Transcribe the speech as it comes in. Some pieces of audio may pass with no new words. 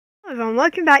everyone,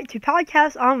 welcome back to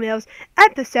Podcast on Wheels,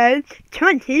 episode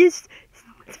 24.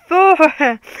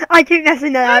 I keep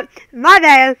messing that up, my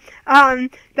bad.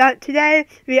 But today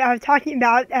we are talking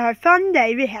about our fun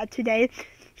day we had today,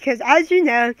 because as you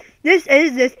know, this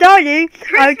is the starting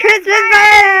of Christmas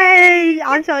break!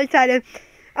 I'm so excited.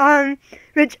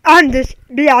 Which I'm just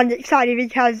beyond excited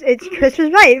because it's Christmas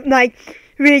break. Like,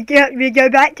 we go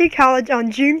back to college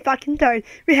on June fucking 3rd.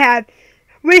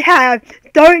 We have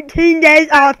 13 days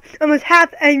off, almost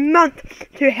half a month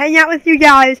to hang out with you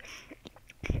guys,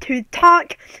 to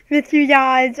talk with you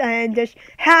guys, and just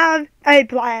have a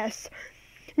blast.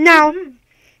 Now,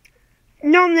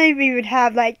 normally we would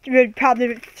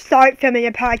probably start filming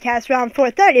a podcast around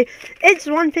 4:30. It's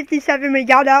 1:57. We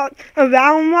got out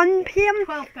around 1 p.m.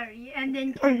 12:30, and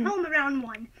then came home around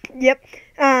 1. Yep.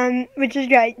 Which is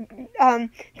great.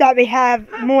 That we have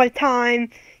more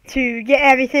time to get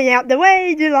everything out the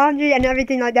way, do laundry and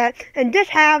everything like that, and just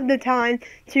have the time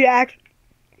to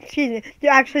actually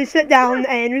sit down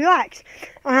and relax.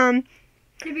 To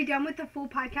be done with the full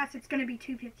podcast, it's going to be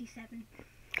 2:57.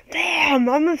 Damn,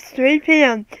 almost 3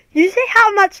 p.m. You see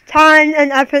how much time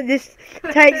and effort this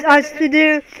takes us to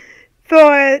do?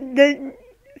 For the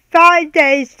 5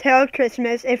 days till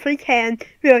Christmas, if we can,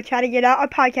 we'll try to get out a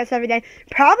podcast every day.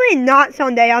 Probably not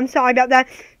Sunday, I'm sorry about that,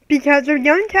 because we're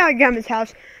going to our grandma's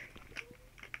house.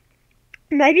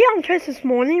 Maybe on Christmas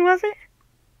morning, was it?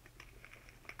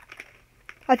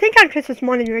 I think on Christmas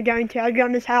morning we were going to our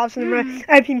grandma's house and we're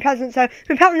opening presents, so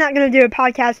we're probably not going to do a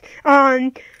podcast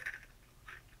on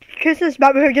Christmas,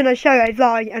 but we're going to show a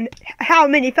vlog and how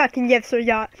many fucking gifts we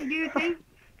got. Do you think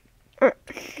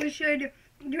we should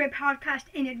do a podcast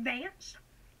in advance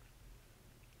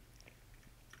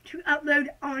to upload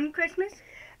on Christmas?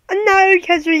 No,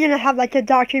 because we're going to have like a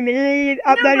documentary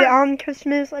uploaded on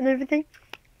Christmas and everything.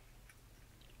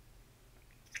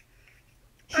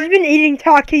 She's been eating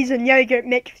Takis and yogurt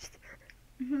mixed.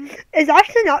 It's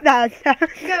actually not bad. No,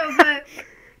 but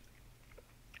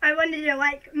I wanted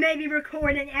to maybe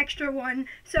record an extra one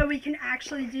so we can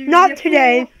actually do not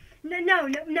today. No,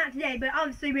 not today. But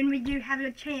obviously, when we do have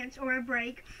a chance or a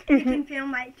break, we can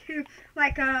film a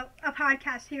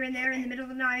podcast here and there in the middle of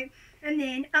the night, and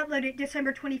then upload it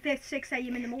December 25th, 6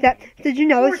 a.m. in the morning. Did you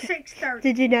notice? Or 6:30.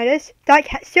 Did you notice? Doc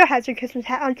still has her Christmas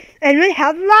hat on, and we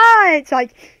have lights.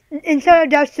 Instead of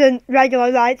just the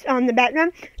regular lights on the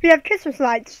background, we have Christmas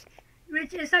lights.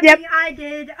 Which is something I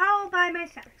did all by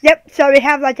myself. Yep, so we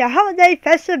have a holiday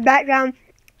festive background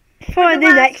for the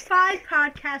next 5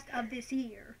 podcasts of this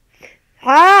year.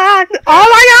 Oh my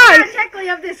god! Not technically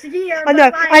of this year. I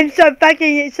know, I'm so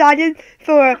fucking excited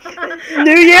for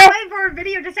New Year. I'm waiting for a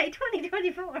video to say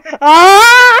 2024.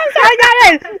 Oh, I'm so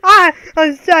excited!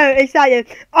 I'm so excited.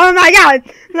 Oh my god!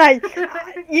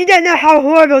 You don't know how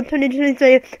horrible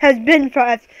 2023 has been for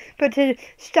us. But to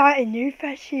start a new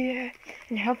fresh year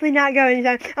and hopefully not go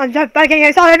anytime, I'm so fucking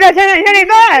excited for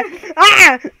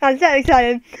 2024! I'm so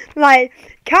excited.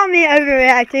 Call me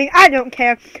overreacting, I don't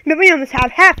care. But we almost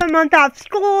have half a month off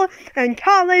school and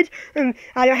college, and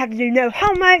I don't have to do no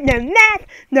homework, no math,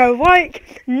 no work,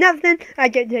 nothing. I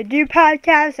get to do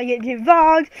podcasts, I get to do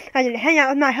vlogs, I get to hang out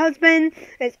with my husband,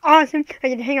 it's awesome. I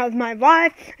get to hang out with my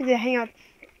wife, I get to hang out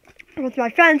with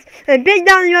my friends, and Big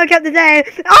Donnie woke up today.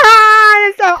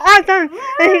 It's so awesome!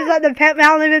 And he was at the pep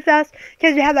rally with us,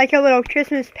 because we had a little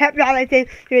Christmas pep rally thing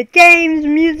with games,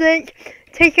 music,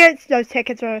 tickets. Those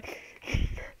tickets are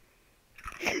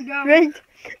great.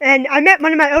 And I met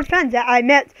one of my old friends that I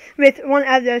met with one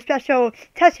of the special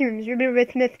testing rooms.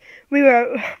 We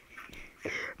were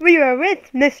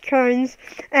with Miss Kearns,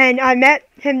 and I met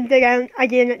him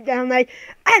again down I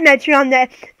met you on the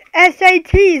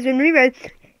SATs when we were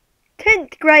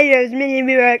 10th graders, meaning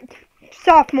we were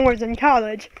sophomores in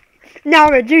college. Now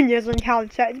we're juniors in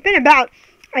college, so it's been about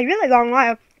a really long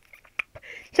while.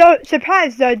 So,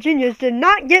 surprised, the juniors did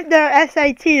not get their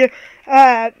SAT. We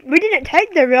didn't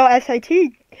take the real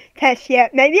SAT test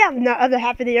yet. Maybe on the other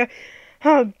half of the year.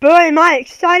 Oh boy, am I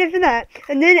excited for that.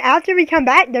 And then after we come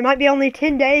back, there might be only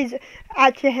 10 days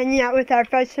after hanging out with our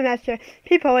first semester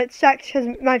people. It sucks because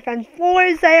my friend Floor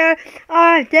is there.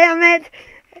 Oh, damn it.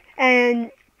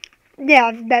 And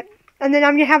yeah, and then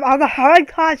I'm going to have all the hard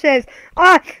classes,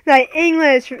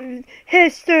 English,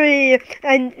 history,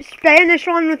 and Spanish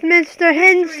one with Mr.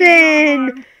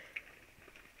 Henson.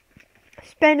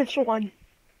 Spanish one.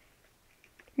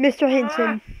 Mr.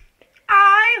 Henson.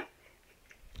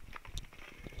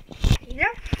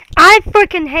 I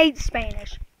freaking hate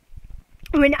Spanish.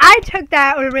 When I took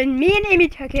that, or when me and Emmie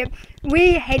took it,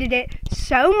 we hated it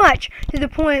so much to the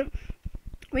point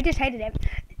we just hated it.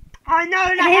 I know.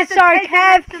 And I his have to take it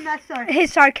next semester.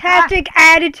 his sarcastic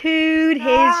attitude,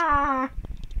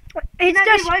 it's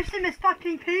just worse than Miss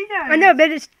fucking Peter. I know,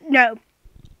 but it's no.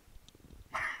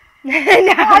 No.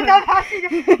 I love how she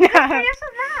did. Peter's so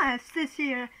nice this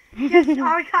year. Yes,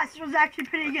 our class was actually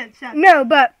pretty good. So. No,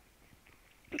 but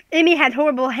Emmie had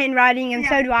horrible handwriting, and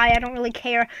so do I. I don't really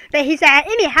care. But he said,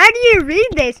 Emmie, how do you read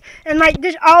this? And like,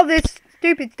 just all this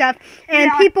stupid stuff.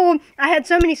 And people, I had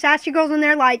so many sassy girls in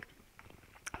there, like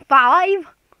 5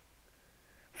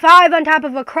 on top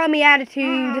of a crummy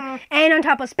attitude, and on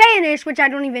top of Spanish, which I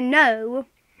don't even know.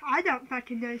 I don't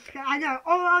fucking know. I know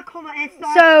Hola, Coma, and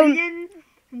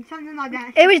something like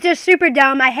that. It was just super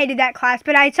dumb. I hated that class,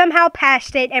 but I somehow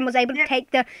passed it and was able to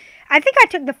take the... I think I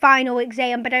took the final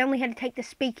exam, but I only had to take the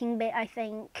speaking bit, I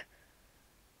think.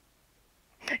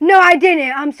 No, I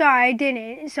didn't. I'm sorry, I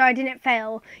didn't. So I didn't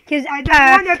fail. Cause, I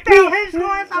don't want to fail his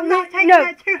class. I'm not taking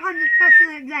that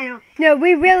 200% exam. No,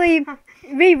 we really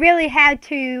had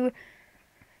to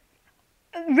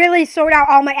really sort out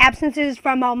all my absences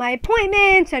from all my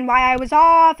appointments and why I was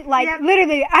off. Like,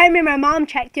 literally, I remember my mom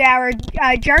checked through our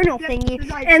journal thingy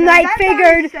and, like,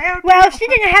 figured, well, she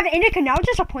didn't have an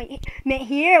endocrinologist appointment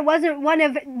here. It wasn't one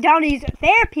of Donnie's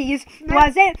therapies,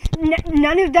 was it?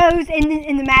 None of those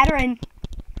in the matter. And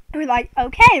we're like,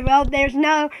 okay, well, there's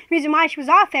no reason why she was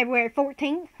off February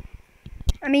 14th.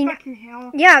 I mean,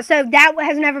 yeah, so that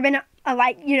has never been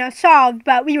solved,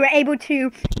 but we were able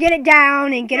to get it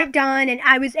down and get it done, and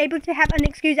I was able to have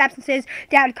unexcused absences.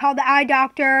 Dad called the eye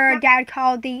doctor, Dad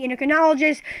called the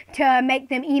endocrinologist to make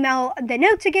them email the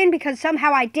notes again, because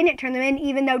somehow I didn't turn them in,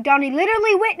 even though Donnie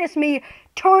literally witnessed me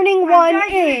turning one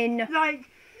in.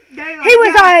 He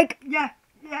was like... Yeah,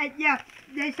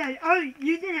 they said, oh,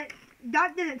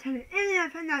 Doc didn't turn any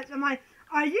of her notes. I'm like,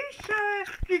 are you sure?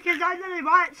 Because I literally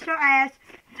watched her ass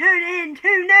turn in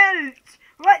 2 notes.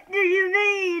 What do you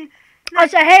mean? I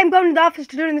said, hey, I'm going to the office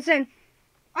to turn this in.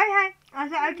 Okay. I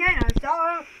said, okay. I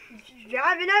saw her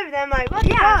driving over there. I'm like, what the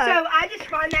fuck? So I just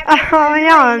find that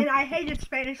and I hated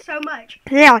Spanish so much.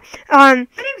 Yeah. But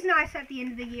it was nice at the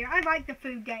end of the year. I liked the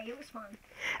food day. It was fun.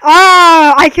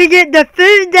 Oh, I could get the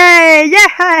food day.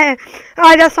 Yeah.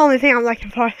 Oh, that's the only thing I'm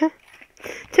looking for.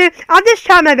 I'll just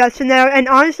try my best to know, and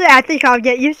honestly, I think I'll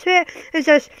get used to it. It's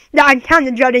just that I'm kind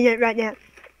of dreading it right now.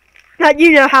 Like,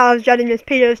 you know how I was dreading Miss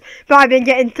Peters, but I've been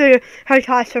getting through her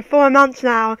class for 4 months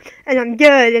now, and I'm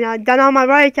good, and I've done all my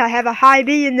work. I have a high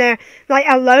B in there, like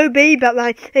a low B, but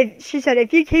like, she said,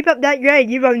 if you keep up that grade,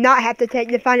 you will not have to take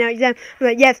the final exam. I'm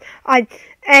like, yes,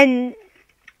 and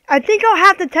I think I'll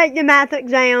have to take the math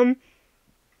exam.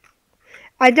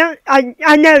 I know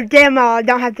damn well I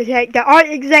don't have to take the art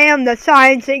exam, the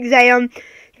science exam.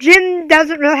 Jim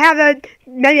doesn't really have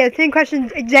maybe a 10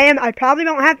 questions exam. I probably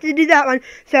won't have to do that one.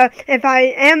 So if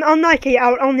I am unlucky,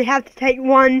 I will only have to take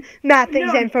one math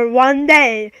exam for 1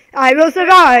 day. I will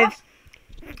survive.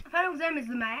 Final exam is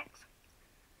the max.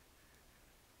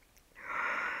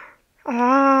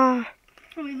 So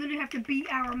we literally have to beat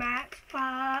our max.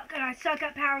 Fuck. And I suck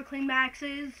at power clean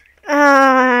maxes.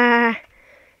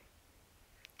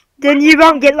 Then you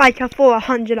won't get like a full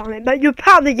 100 on it, but you'll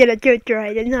probably get a good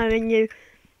grade, knowing you.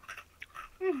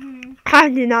 I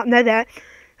did not know that.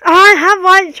 I have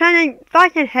like training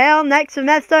fucking hell next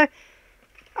semester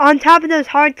on top of those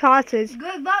hard classes.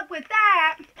 Good luck with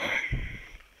that.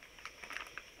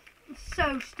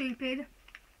 So stupid.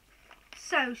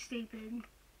 So stupid.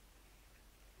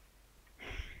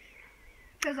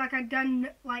 Feels like I've done,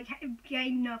 like,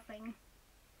 gained nothing.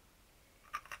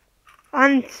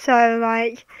 I'm so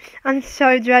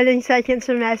dreading second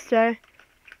semester.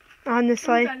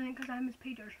 Honestly. I'm dreading it because I miss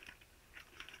Peters.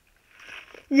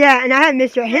 Yeah, and I had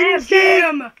Mr.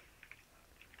 Henderson.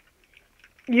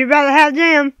 You'd rather have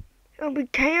Jim. Oh, be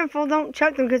careful, don't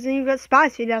chuck them, because then you got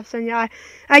spicy dust in your eye.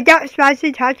 I got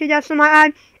spicy tattoo dust in my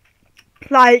eye,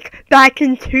 like, back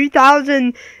in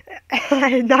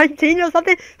 2019 or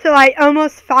something. So, like,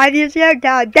 almost 5 years ago.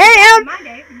 God damn!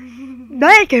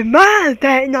 Back in my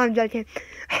day. No, I'm joking.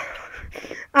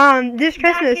 This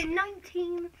Christmas. Back in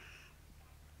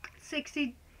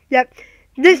 1960. Yep.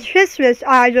 This Christmas,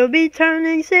 I will be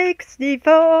turning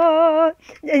 64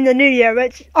 in the new year,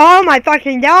 which, oh my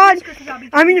fucking god,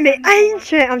 I'm going to be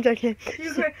ancient. I'm joking.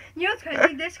 You know what's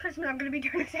crazy? This Christmas, I'm going to be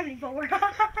turning 74.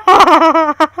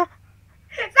 74,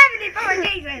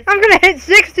 Jesus. I'm going to hit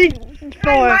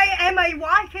 64. And my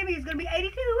wife, Emmie, is going to be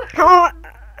 82. Oh,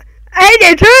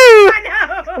 82?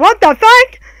 I know. What the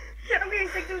fuck? I'm getting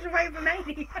 6 years away from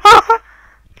 80.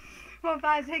 1,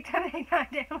 5, 6, 7, 8, 9,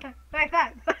 10, 11, 12,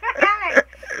 13,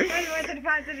 21,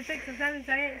 25, 26, 27,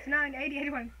 28, 29, 80,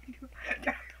 81.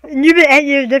 You've been 8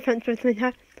 years difference between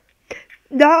her.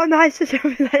 No, my sister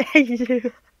was like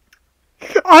 82.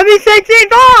 I'll be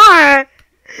 64!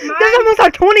 There's almost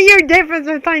a 20-year difference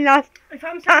between us. If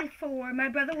I'm 74, my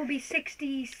brother will be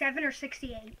 67 or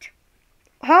 68.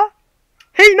 Huh?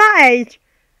 Who's my age?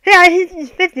 Yeah, he's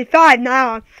 55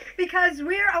 now. Because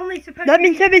we're only supposed That to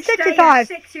means he'll be stay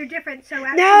 65. at 6-year difference, so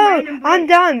at No, some I'm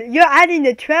dumb. You're adding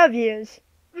the 12 years.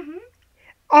 Mm-hmm.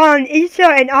 On Easter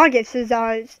and August is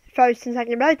our first and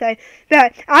second birthday.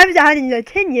 But I was adding the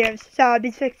 10 years, so I'd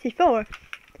be 64.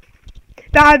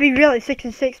 But I'd be really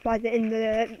 66 by the end of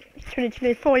the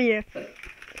 2024 year.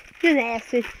 You're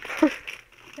nasty.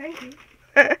 Thank you.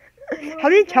 How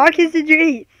many Takis did you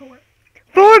eat? 4.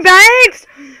 4 bags?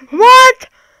 What?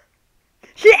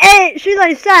 She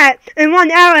like sat in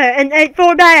 1 hour and ate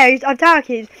 4 bags of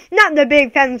Takis. Not the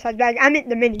big family size bag, I meant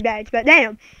the mini bags, but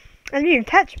damn. I didn't even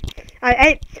touch.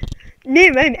 Me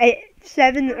and William ate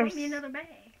 7 or... Give me another bag.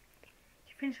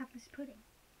 You finish off this pudding.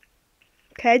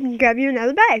 Okay, then grab you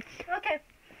another bag. Okay.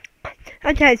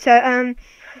 Okay, so,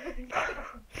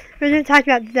 we're going to talk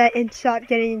about that and stop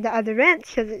getting into other rants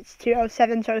because it's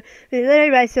 2:07, so we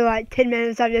literally wasted like 10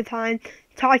 minutes of your time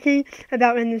talking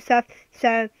about random stuff,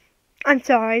 so I'm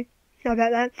sorry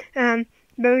about that. But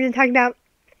we're going to talk about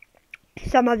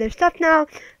some other stuff now,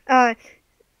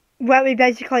 what we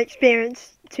basically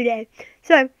experienced today.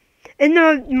 So, in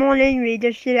the morning, we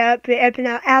just get up, we open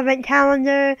our advent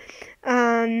calendar,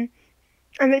 and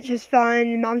it's just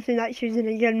fun. Mom seemed like she was in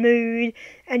a good mood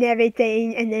and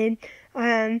everything, and then,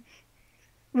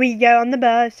 we go on the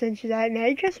bus, and she's like,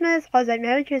 Merry Christmas. I was like,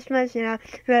 Merry Christmas, you know,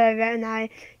 whatever, and I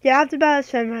get off the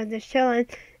bus, and we're just chilling,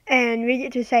 and we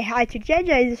get to say hi to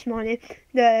JJ this morning,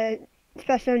 the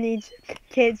special needs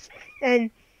kids,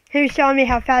 and he was showing me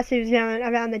how fast he was going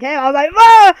around the table. I was like,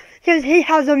 whoa! Because he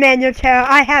has a manual chair,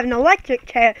 I have an electric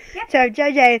chair. Yep. So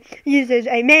JJ uses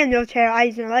a manual chair, I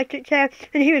use an electric chair,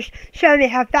 and he was showing me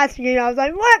how fast he was going. I was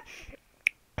like, what?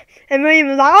 And William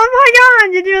was like, oh my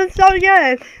god, you're doing so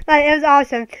good. Like, it was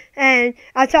awesome. And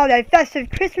I saw the festive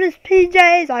Christmas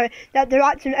PJs. That they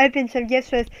watched and opened some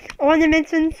gifts with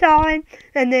ornaments inside.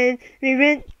 And then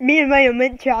me and William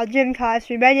went to our gym class.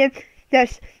 We waited,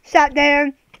 just sat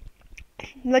there,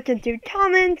 looking through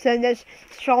comments and just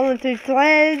scrolling through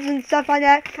threads and stuff like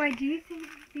that. Wait, do you think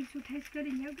these will taste good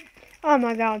in yogurt? Oh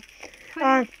my god.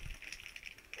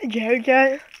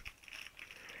 Jojo.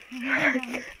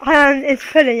 It's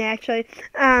pudding actually.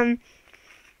 Then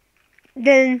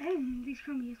Oh, these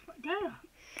crummies. Damn.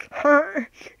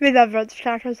 we love Ritz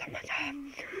crackers. Oh my god.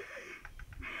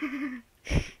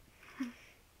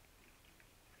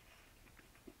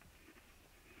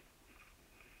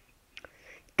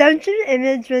 Don't you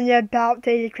image when you're about to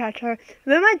eat a cracker?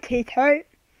 Will my teeth hurt?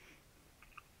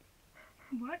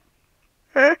 What?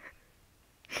 Huh?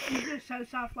 These are so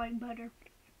soft like butter.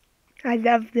 I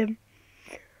love them.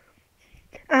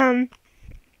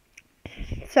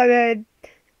 So,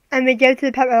 and we go to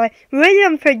the pet rally.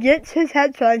 William forgets his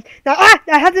headphones. Now, I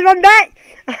have to run back!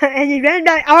 And he ran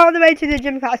back all the way to the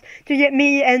gym class to get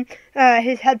me and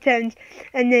his headphones.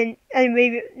 And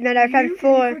we met our friend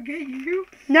Floor. Forget you?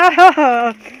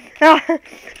 No!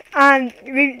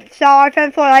 We saw our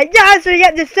friend Floor like, yes, we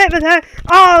get to sit with her!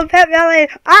 Oh, pet rally!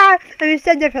 And we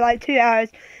stayed there for like 2 hours.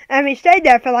 And we stayed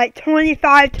there for like 20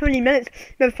 minutes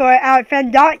before our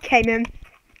friend Doc came in.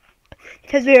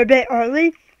 Because we were a bit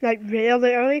early, like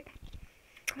really early.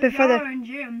 Before the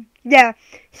gym. Yeah,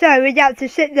 so we got to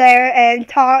sit there and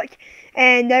talk,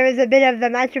 and there was a bit of the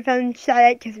microphone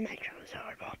static because the microphone was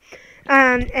horrible.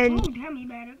 And Tell me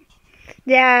about it.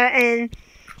 yeah, and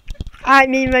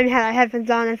me and Mom had our headphones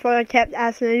on, and Flora kept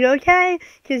asking, "Are you okay?"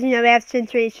 Because we have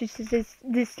sensory issues to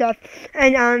this stuff,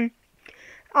 and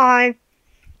I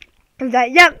was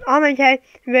like, "Yep, I'm okay."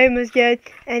 The room was good,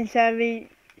 and so we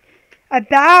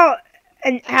about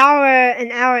an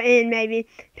hour in maybe,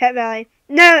 Pet Rally.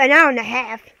 No, an hour and a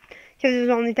half, because it was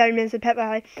only 30 minutes of Pet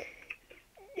Rally.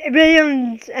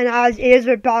 William's and I's ears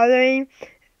were bothering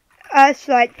us,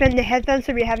 like, from the headphones,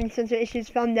 so we were having sensory issues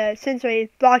from the sensory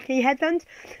blocking headphones.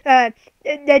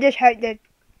 They just hurt the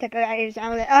tip of our ears. I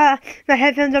was like, my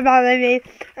headphones are bothering me.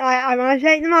 I want to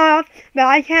take them off, but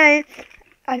I can't.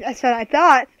 That's what I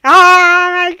thought. Oh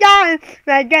my god!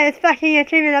 My greatest fucking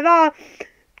achievement of all.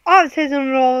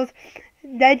 Autism rules.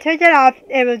 They took it off.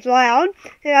 It was loud.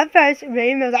 And at first,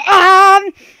 William was like,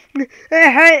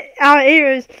 it hurt our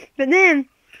ears. But then,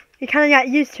 we kind of got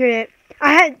used to it.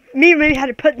 Me and William had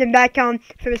to put them back on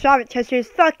for Miss Robert because she was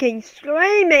fucking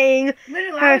screaming.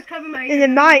 Literally, I was covering my ears. In the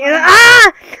mic.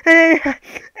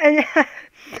 And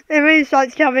William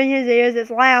starts covering his ears. It's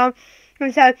loud.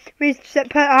 And so, we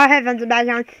put our headphones back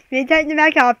on. We take them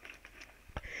back off.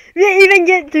 We even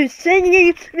get to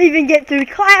singing, we even get to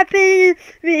clapping,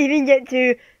 we even get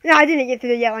to, no, I didn't get to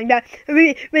the yelling, but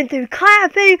we went through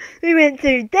clapping, we went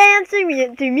through dancing, we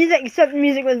went through music, except the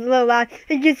music was a little loud.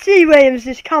 You could see William's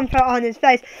discomfort on his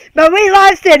face. But we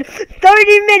lasted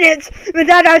 30 minutes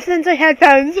without our sensory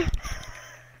headphones.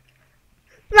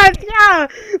 Like, yeah,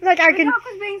 like I can. Doc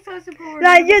was being so supportive.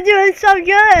 Like, you're doing so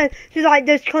good. She's like,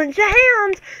 just clench your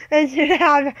hands. And she would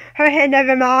have her hand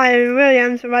over mine and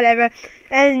William's or whatever.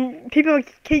 And people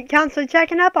keep constantly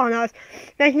checking up on us.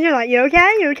 Making sure, like, you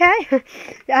okay? You okay?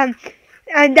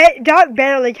 And Doc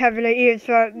barely covered her ears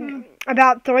for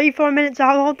about 3-4 minutes the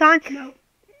whole time. No.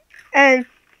 And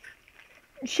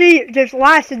she just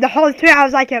lasted the whole 2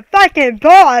 hours like a fucking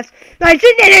boss. Like,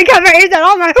 she didn't cover her ears at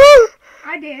all. I'm like,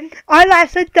 I did. I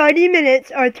lasted 30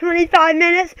 minutes or 25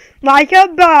 minutes like a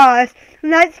boss.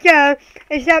 Let's go.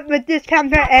 Except with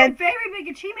discomfort and... That's a very big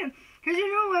achievement. Because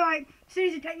you know, like, as soon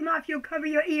as you take them off, you'll cover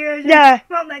your ears and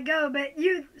won't let go. But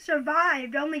you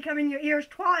survived only covering your ears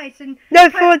twice. And no,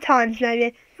 4 times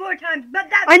maybe. 4 times. But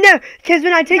that's... I know, because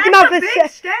when I took them off... That's a big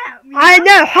step. You know? I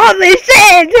know, holy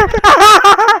shit!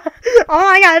 Oh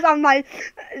my gosh, I'm like,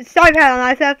 so proud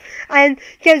of myself. And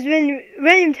because when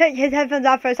William took his headphones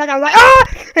off for a second, I was like,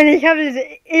 ah! And he covered his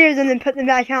ears and then put them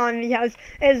back on because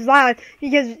it was loud.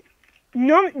 Because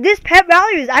this pep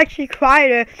rally was actually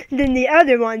quieter than the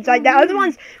other ones. Like, the other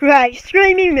ones were like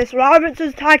screaming, Miss Roberts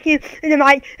was talking, and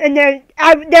there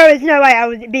was no way I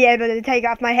would be able to take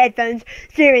off my headphones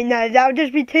during those. That would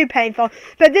just be too painful.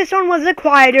 But this one was a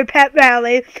quieter pep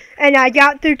rally, and I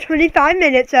got through 25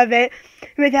 minutes of it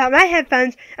without my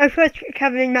headphones, of course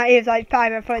covering my ears like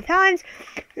 5 or 4 times,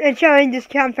 and showing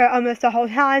discomfort almost the whole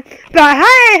time. But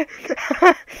hey,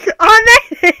 I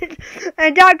made it!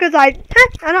 And Doc was like,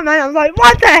 I don't mind. I was like,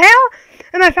 what the hell?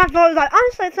 And my front was like,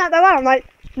 honestly, it's not that loud. I'm like,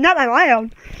 not that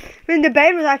loud. When the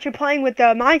band was actually playing with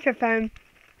the microphone,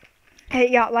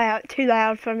 it got loud, too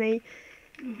loud for me.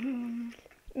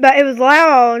 But it was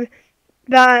loud,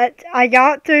 but I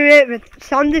got through it with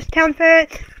some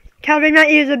discomfort, covering my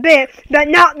ears a bit, but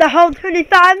not the whole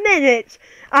 25 minutes.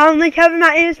 I only covered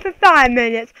my ears for 5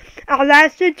 minutes. I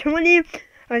lasted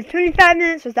 25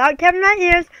 minutes without covering my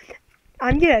ears.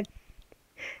 I'm good.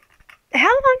 How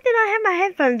long did I have my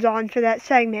headphones on for that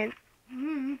segment?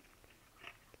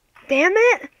 Damn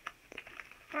it.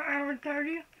 1 hour and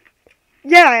 30?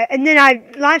 Yeah, and then I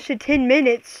lasted 10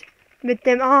 minutes with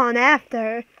them on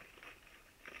after.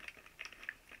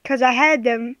 Because I had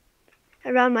them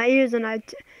around my ears and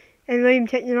William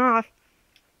took them off.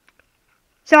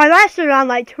 So I lasted around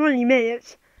like 20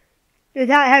 minutes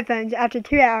without headphones after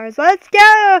 2 hours. Let's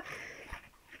go!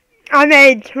 I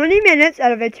made 20 minutes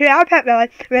out of a 2-hour pep rally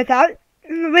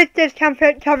with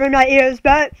discomfort covering my ears,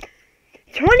 but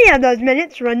 20 of those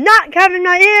minutes were not covering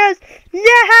my ears.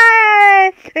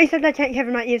 Yay! Except I can't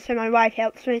cover my ears, so my wife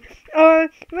helps me. Or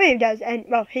William does, and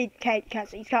well, he can't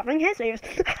because he's covering his ears.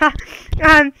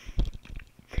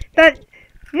 But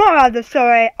moral of the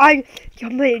story, I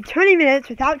completed 20 minutes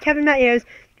without covering my ears,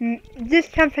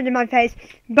 discomfort in my face,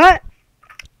 but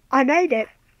I made it.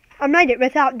 I made it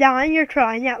without dying or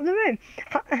crying out of the room.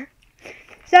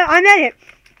 So I made it.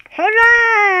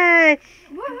 Hooray!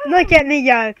 Woo-hoo. Look at me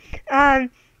go.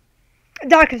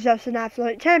 Doc is just an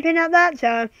absolute champion at that,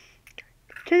 so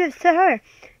kudos to her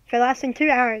for lasting 2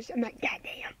 hours. I'm like,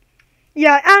 goddamn.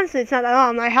 Yeah, honestly, it's not that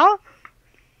long. I'm like, how?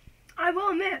 I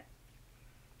will admit,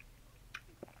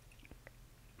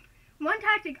 one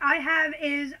tactic I have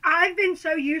is I've been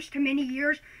so used to many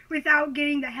years without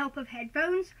getting the help of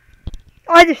headphones.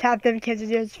 I just have them because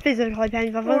it is physically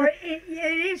painful. Or it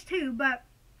is too, but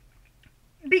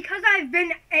because I've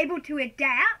been able to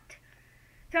adapt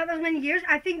throughout those many years,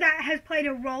 I think that has played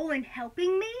a role in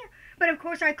helping me. But of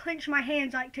course, I clench my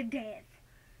hands like to death.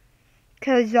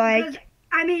 Because I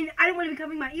don't want to be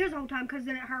covering my ears the whole time because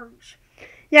then it hurts.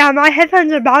 Yeah, my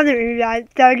headphones are bothering me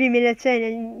like 30 minutes in,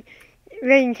 and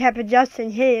Regan kept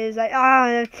adjusting his, like,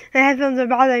 oh, the headphones are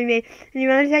bothering me, and you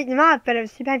want to take them off, but it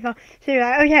was too painful. So you're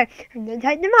like, okay, I'm going to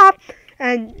take them off,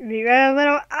 and we were a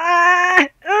little,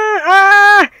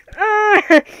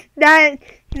 that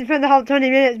for the whole 20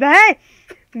 minutes, but hey,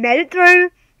 made it through.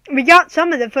 We got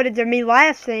some of the footage of me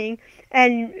laughing,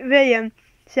 and William,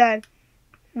 so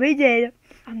we did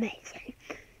amazing.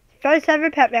 First ever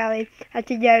pep rally, I had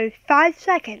to go 5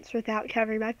 seconds without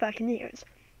covering my fucking ears.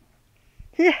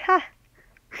 Yeah.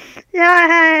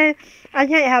 Yay! I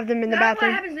can't have them in the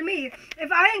bathroom. That's what happens to me.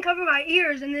 If I didn't cover my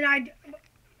ears and then I'm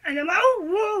like,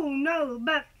 oh, whoa, no.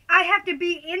 But I have to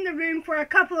be in the room for a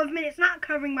couple of minutes, not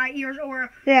covering my ears, or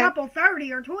a couple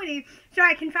 30 or 20, so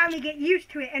I can finally get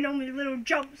used to it, and only little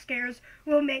jump scares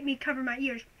will make me cover my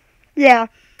ears. Yeah.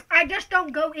 I just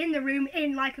don't go in the room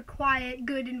in like a quiet,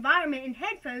 good environment in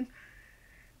headphones.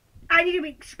 I need to be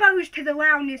exposed to the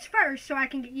loudness first so I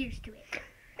can get used to it.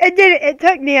 It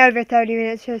took me over 30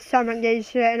 minutes to stomach get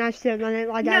used to it, and I still done it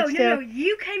like that. No.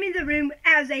 You came in the room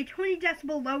as a 20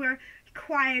 decibel lower,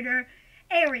 quieter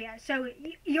area, so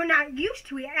you're not used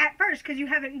to it at first because you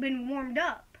haven't been warmed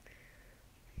up.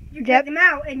 You take them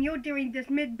out, and you're doing this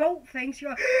mid-bolt thing, so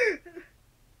you're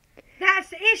that's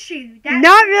the issue.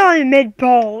 Not really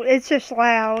mid-bolt, it's just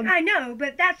loud. I know,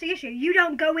 but that's the issue. You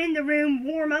don't go in the room,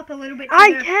 warm up a little bit.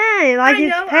 I can, like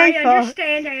it's painful.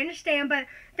 I understand, but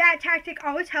that tactic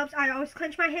always helps. I always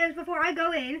clench my hands before I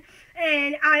go in,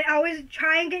 and I always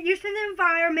try and get used to the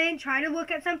environment, try to look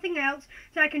at something else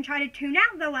so I can try to tune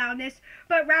out the loudness,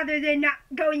 but rather than not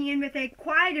going in with a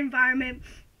quiet environment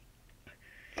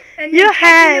and then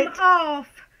taking them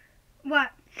off. What?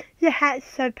 Your hat's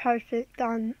so perfect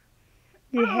on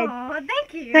your head. Oh,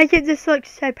 thank you. Like it just looks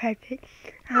so perfect.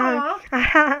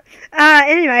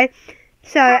 Anyway,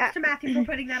 so props to Mathew for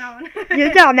putting that on.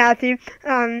 Good job, Mathew.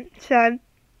 So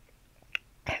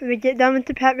we get done with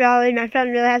the pep rally. My friend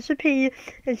really has to pee,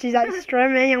 and she's like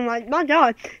strumming. I'm like, my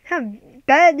God, how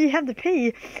bad do you have to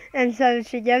pee? And so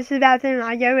she goes to the bathroom, and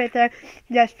I go with her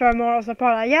just for moral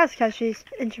support, I guess, because she's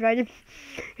introverted,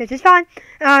 which is fine.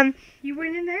 You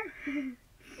went in there?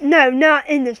 No, not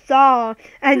in the stall.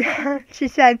 And she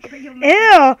said,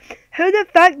 ew, who the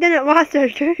fuck didn't wash their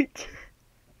cooch?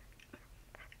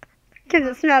 Because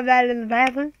it smelled bad in the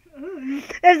bathroom. Ooh.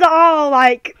 It's all,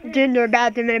 like, gender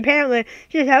bathroom, and apparently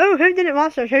she said, oh, who didn't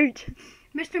wash their cooch?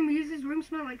 Mr. Muse's room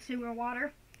smelled like sewer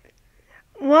water.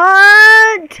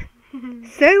 What?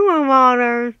 Sewer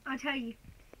water? I'll tell you.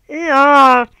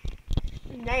 Yeah.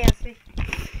 Nasty.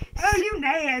 Oh, you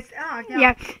nasty. Oh, God.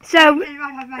 Yeah, so...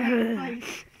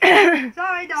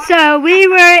 Sorry, dog. So we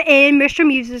were in Mr.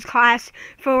 Muse's class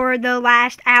for the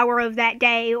last hour of that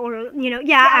day, or,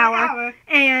 hour.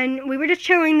 And we were just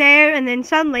chilling there, and then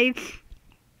suddenly,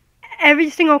 every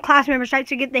single class member starts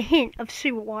to get the hint of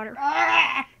sewer water.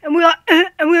 And we were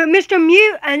Mr.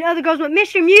 Muse, and other girls went,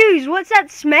 Mr. Muse, what's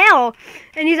that smell?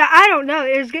 And he's like, I don't know.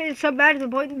 It was getting so bad to the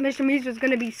point that Mr. Muse was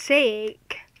going to be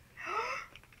sick.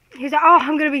 He's like, oh,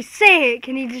 I'm going to be sick.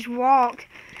 And he just walked.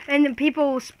 And then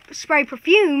people spray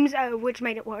perfumes, which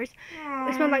made it worse.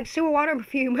 It smelled like sewer water and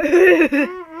perfume.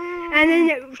 And then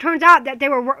it turns out that they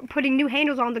were putting new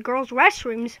handles on the girls'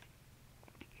 restrooms.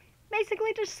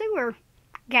 Basically just sewer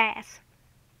gas.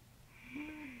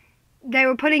 They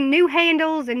were putting new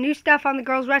handles and new stuff on the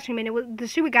girls' restroom, and the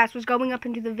sewer gas was going up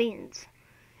into the vents.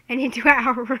 And into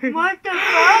our room. What the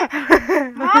fuck?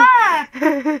 Why?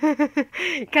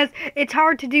 Because it's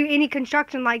hard to do any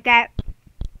construction like that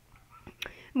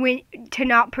to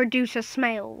not produce a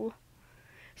smell.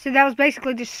 So that was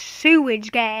basically just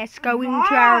sewage gas going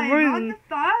to our room. What the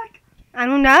fuck? I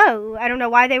don't know. I don't know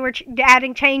why they were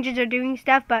adding changes or doing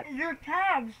stuff, but... Your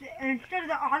tabs, instead of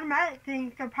the automatic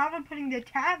things, they're probably putting the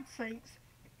tab sinks.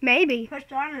 Maybe.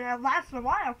 Pushed on and it lasts a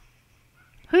while.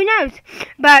 Who knows?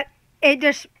 But it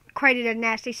just created a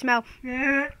nasty smell.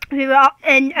 Yeah.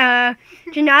 And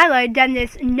Janila had done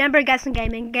this number guessing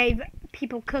game and gave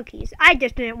people cookies. I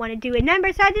just didn't want to do a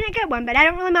number, so I didn't get one, but I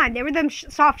don't really mind. They were them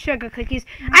soft sugar cookies.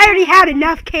 I already had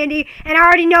enough candy, and I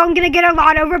already know I'm going to get a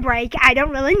lot over break. I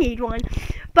don't really need one.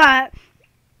 But,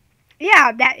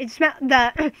 yeah,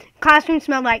 the classroom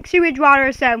smelled like sewage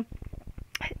water, so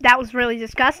that was really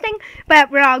disgusting, but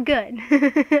we're all good.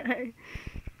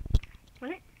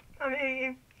 What? I'm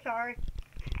eating. Sorry.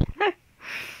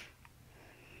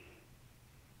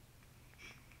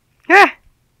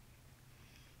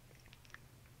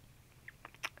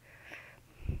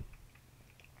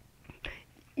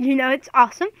 You know, it's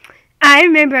awesome. I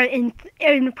remember in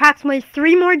approximately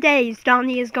 3 more days,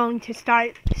 Donnie is going to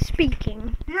start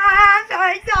speaking. I'm so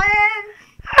excited!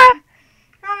 Oh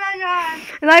my God!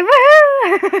 Like,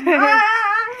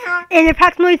 woohoo! In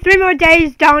approximately 3 more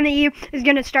days, Donnie is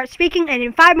going to start speaking, and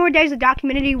in 5 more days, the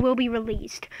documentary will be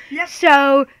released. Yep.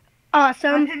 So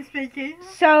awesome. I'm speaking.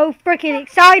 So freaking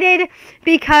excited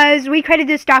because we created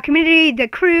this documentary, the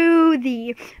crew,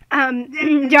 the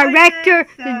director,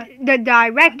 the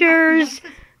directors.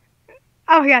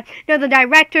 Oh yeah, no, the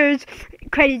directors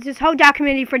created this whole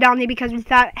documentary for Donnie because we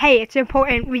thought, hey, it's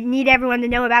important. We need everyone to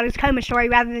know about his coma story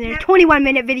rather than a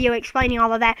 21-minute video explaining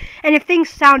all of that. And if things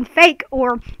sound fake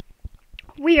or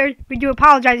weird, we do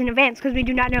apologize in advance because we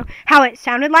do not know how it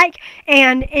sounded like.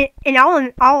 And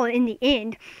all in the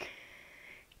end,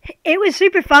 it was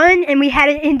super fun, and we had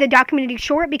it in the documentary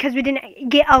short because we didn't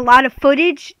get a lot of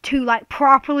footage to like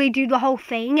properly do the whole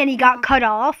thing, and he got cut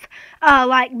off,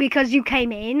 because you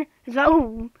came in.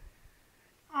 So,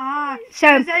 Ah,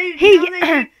 so they he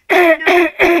do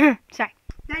Sorry.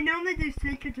 They normally do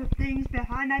secrets of things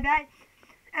behind my back.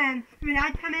 And when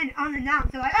I come in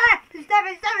unannounced, they're like, stop.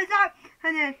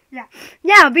 And then, yeah.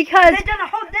 Yeah, because they done a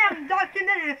whole damn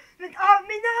documentary without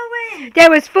me knowing. there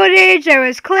was footage, there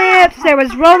was clips, there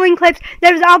was rolling clips.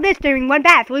 There was all this during one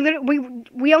bath.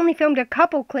 We only filmed a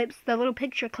couple clips, the little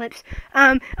picture clips,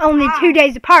 only 2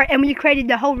 days apart. And we created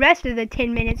the whole rest of the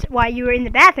 10 minutes while you were in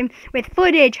the bathroom with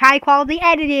footage, high quality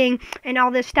editing, and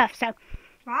all this stuff. So.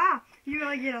 Wow, you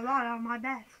really get a lot out of my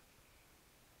bath.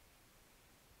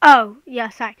 Oh, yeah,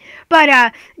 sorry.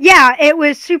 But, yeah, it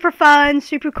was super fun,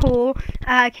 super cool.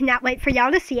 Cannot wait for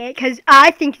y'all to see it, because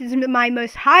I think this is my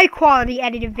most high-quality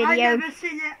edited video. I've never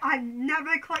seen it. I've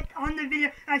never clicked on the video.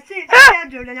 I see it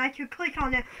scheduled, and I can click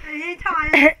on it at any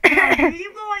time. And be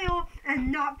loyal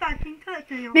and not fucking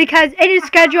clicking on it. Because it is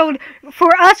scheduled for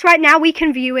us right now. We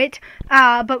can view it,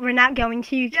 but we're not going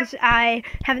to, because I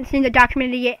haven't seen the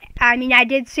documentary yet. I mean, I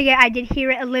did see it. I did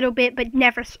hear it a little bit, but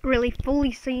never really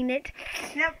fully seen it.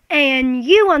 Yep. And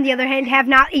you, on the other hand, have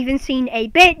not even seen a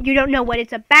bit. You don't know what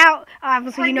it's about.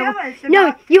 Obviously, you know.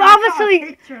 No, you obviously. A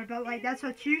picture, but like that's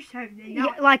what you showed me. Yeah,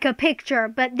 like a picture,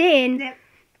 but then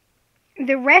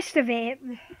the rest of it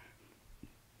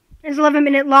is 11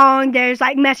 minutes long. There's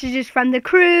like messages from the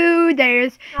crew.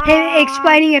 There's him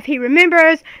explaining if he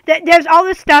remembers. There's all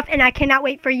this stuff, and I cannot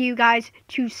wait for you guys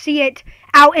to see it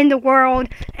out in the world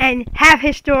and have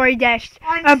his story dashed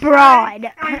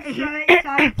abroad. I'm so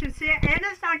excited to see it. And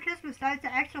it's on Christmas, so it's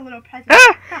an extra little present.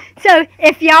 So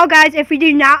if y'all guys, if we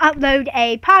do not upload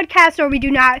a podcast or we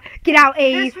do not get out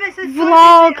a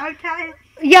vlog, okay?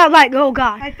 Yeah, like, oh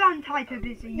God. I found type of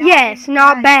busy. Yes,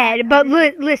 not bad. But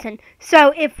listen,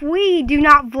 so if we do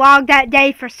not vlog that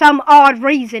day for some odd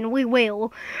reason, we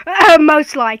will,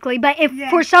 most likely. But if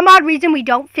for some odd reason we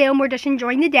don't film, we're just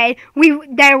enjoying the day,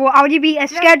 there will already be a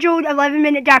scheduled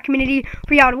 11-minute documentary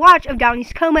for y'all to watch of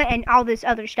Donnie's coma and all this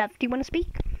other stuff. Do you want to speak?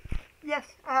 Yes.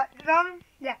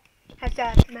 Yeah.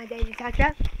 That's my daily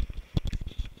catch-up.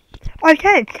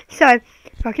 Okay, so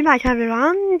welcome back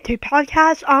everyone to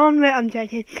podcast on I'm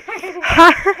joking.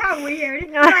 How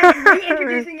weird. Like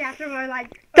reintroducing after we're like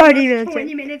 30 minutes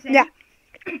 20 minutes in. Yeah.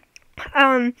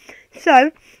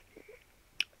 So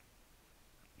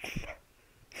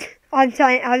I'm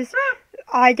saying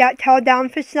I got called down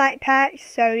for snack packs,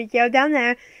 so we go down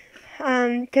there.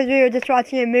 Because we were just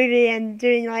watching a movie and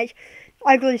doing like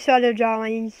ugly shadow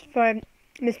drawings for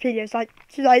Miss Peters. Like,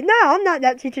 she's like, no, I'm not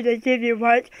that teacher to give you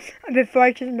work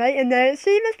before Christmas. And then,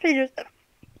 see, Miss Peters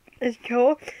is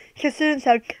cool. Because student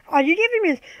said, are you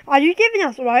giving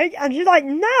us work? And she's like,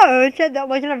 no. She had that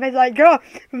look in her face like, girl,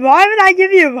 why would I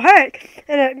give you work?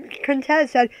 And Quintez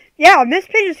said, yeah, Miss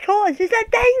Peters is cool. And she said,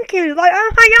 thank you. Like,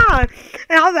 oh my God.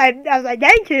 And I was like,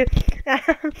 thank you.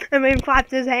 And we clapped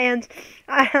his hands.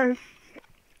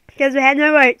 Because we had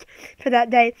no work for that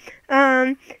day.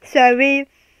 So we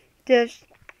just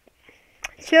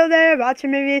chill there, watch a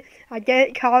movie. I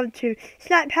get called to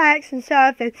snack packs and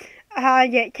stuff, and I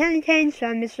get candy canes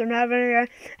from Mr. Melvin,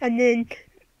 and then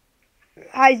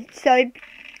I say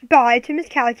bye to Miss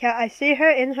Calicut. I see her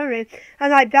in her room. I'm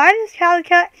like, bye, Miss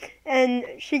Calicut, and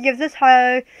she gives us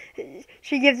hugs.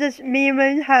 She gives us me and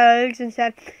Moon hugs and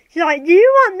stuff. She's like, do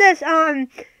you want this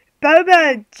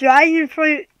boba dragon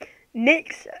fruit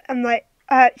mix? I'm like,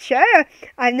 sure.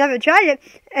 I've never tried it.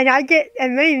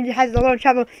 And Moon has a little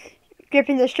trouble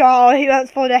gripping the straw. He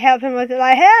wants Paul to help him with it.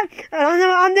 Like, hey, I don't know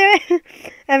what I'm doing.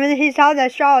 And when he saw the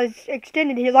straw is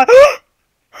extended, he was like,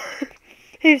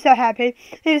 he was so happy.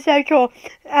 He was so cool.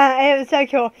 It was so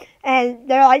cool. And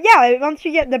they're like, yeah, once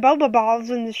you get the boba balls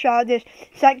in the straw, just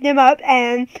suck them up.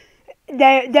 And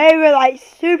they were like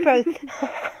super.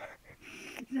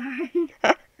 Sorry.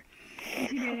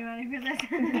 You really want to hear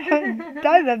this?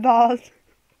 Boba balls.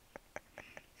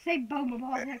 Say boba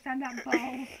balls next time, not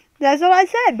balls. That's what I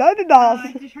said, boba balls.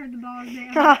 I just heard the balls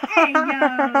there. Hey,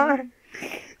 yo.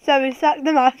 So we sucked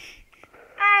them up.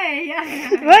 Hey,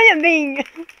 yo. What are you being?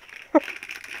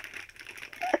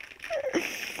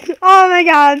 Oh my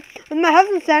God. And my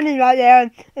husband's standing right there,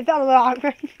 and it felt a little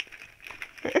awkward.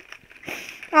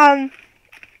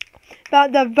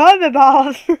 But the boba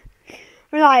balls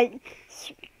were like,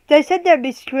 they said they'd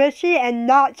be squishy and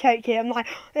not choky. I'm like,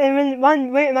 and when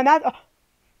one went in my mouth,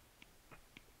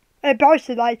 it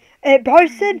bursted,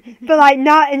 but like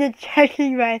not in a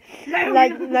choking way.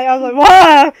 Like I was like,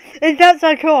 whoa! It felt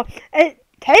so cool. It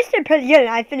tasted pretty good, and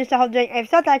I finished the whole drink,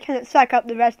 except I couldn't suck up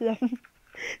the rest of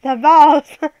the balls.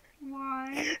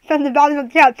 Why? From the bottom of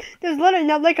the cup. There's literally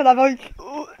no liquor left.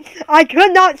 I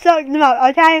could not suck them up,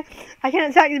 okay? I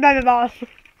couldn't suck the baby balls.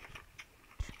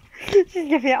 Just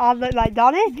give me an odd look like,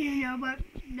 Donnie. Do you know what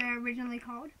they're originally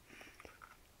called?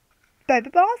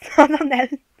 boba balls? I don't know.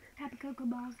 Type of cocoa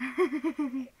balls.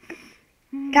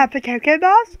 Type of cocoa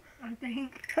balls? I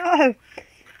think. Oh.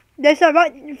 They said,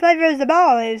 what flavor is the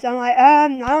ball is? I'm like, I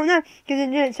don't know. Because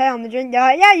it didn't say on the drink. They're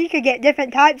like, yeah, you could get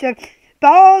different types of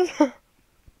balls.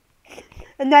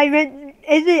 And they went,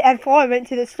 Izzy and Floyd went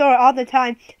to the store all the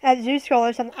time at Zoo School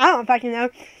or something. I don't fucking know.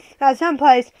 At some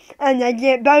place. And they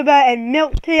get boba and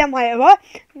milk tea. I'm like, what?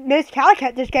 Miss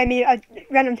Calicut just gave me a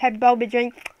random type of boba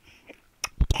drink.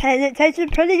 And it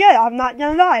tasted pretty good, I'm not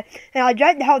gonna lie. And I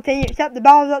drank the whole thing except the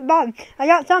balls at the bottom. I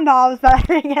got some balls, but I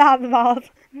didn't get all the balls.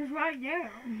 It's right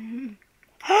there.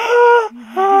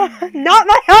 Not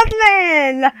my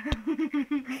husband!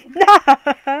 No!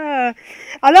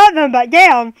 I love him, but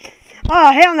damn.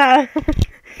 Oh, hell no.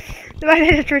 The way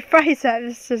they just rephrase that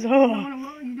is just, You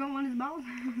don't want his balls?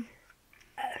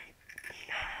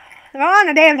 We're on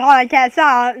a damn podcast,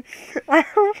 so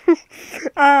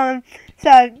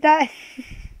that...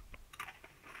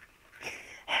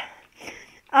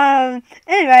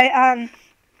 Anyway,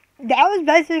 that was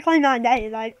basically my day.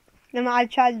 Like, then I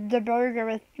tried the burger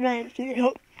with ranch.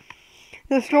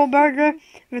 The school burger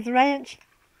with ranch.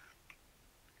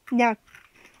 No.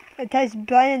 It tastes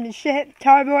bland as shit.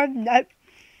 Cardboard. Nope.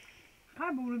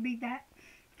 Cardboard would beat that.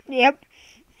 Yep.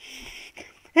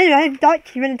 Anyway,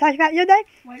 Doc, you want to talk about your day?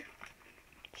 Wait.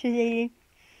 She's eating.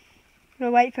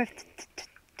 We'll wait for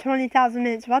 20,000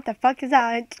 minutes. What the fuck is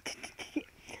that?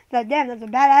 Like, damn, that's a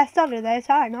badass stutter there.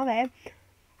 Sorry, my bad.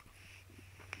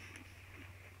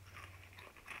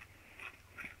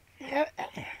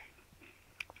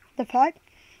 The fuck?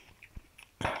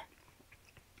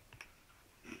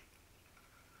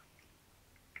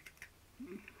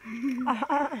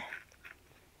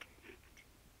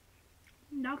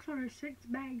 Doc's ordered 6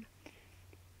 bags.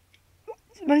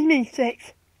 What do you mean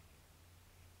 6?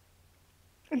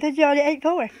 I thought you already ate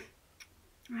 4. I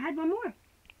had one more.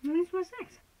 This was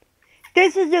 6.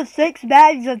 This is just 6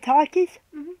 bags of Takis?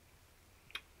 Mhm.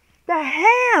 The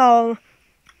hell?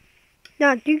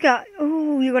 No, you got...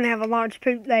 Ooh, you're going to have a large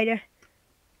poop later.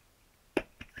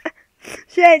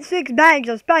 She ate 6 bags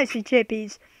of spicy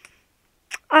chippies.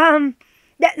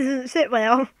 That doesn't sit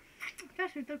well.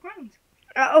 Especially with the crumbs.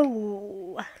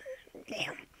 Oh,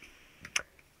 damn.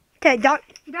 Okay, Doc.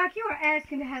 Doc, you are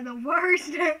asking to have the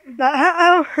worst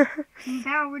Uh-oh.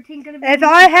 bowel routine gonna be. If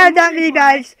I had that many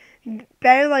bags,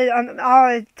 barely on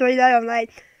all 3 days, I'm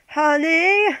like,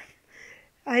 honey,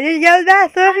 I need to go to the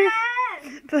bathroom,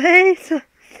 please. If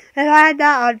I had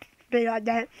that, I'd be like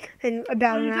that in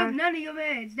about an You hour. took none of your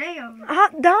meds, damn.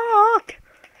 Doc.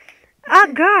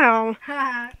 Girl.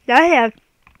 Damn.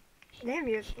 Damn,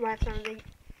 you last time to eat.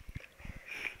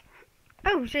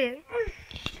 Oh shit.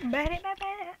 Bad.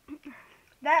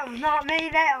 That was not me,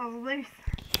 that was loose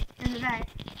in the back.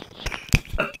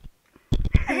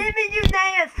 Emmie, you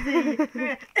nasty!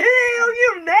 Ew,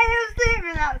 you nasty!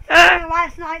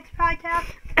 Last night's podcast.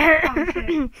 Oh,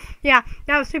 shit. Yeah,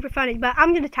 that was super funny, but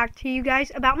I'm going to talk to you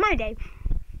guys about my day.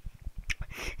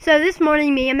 So this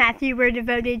morning, me and Mathew were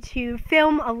devoted to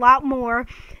film a lot more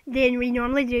than we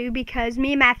normally do because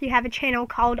me and Mathew have a channel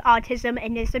called Autism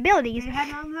and Disabilities. We have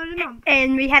not uploaded a month.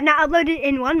 And we have not uploaded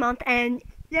in 1 month, and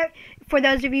Yep. for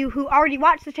those of you who already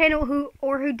watch the channel who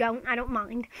don't, I don't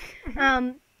mind.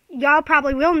 Y'all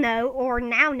probably will know or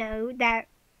now know that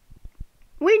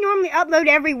we normally upload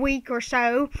every week or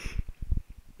so,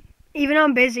 even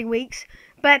on busy weeks.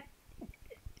 But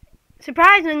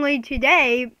surprisingly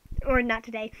today, or not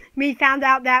today, we found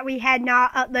out that we had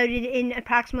not uploaded in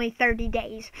approximately 30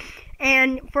 days.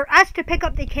 And for us to pick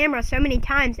up the camera so many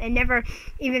times and never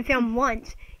even film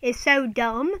once is so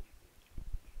dumb.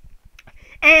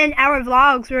 And our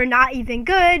vlogs were not even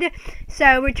good,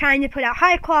 so we're trying to put out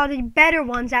high quality, better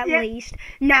ones at least.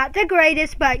 Not the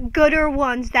greatest, but gooder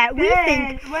ones that we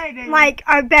think like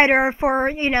are better for,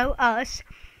 us,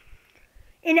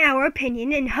 in our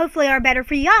opinion, and hopefully are better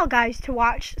for y'all guys to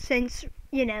watch since,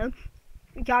 y'all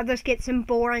just get some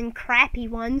boring, crappy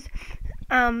ones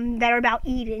that are about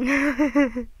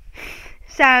eating.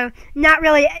 So, not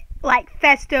really like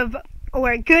festive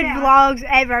or good vlogs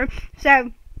ever.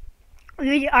 So,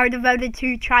 we are devoted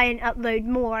to try and upload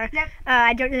more. Yep.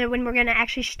 I don't know when we're going to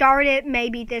actually start it.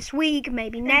 Maybe this week,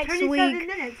 maybe next week. 27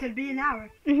 minutes would be an hour.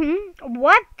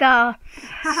 What the?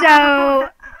 So,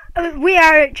 we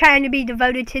are trying to be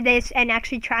devoted to this and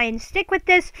actually try and stick with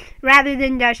this rather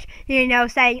than just,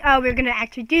 saying, oh, we're going to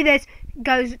actually do this,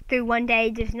 goes through one day,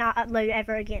 does not upload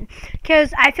ever again.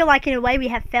 Because I feel like in a way we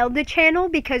have failed the channel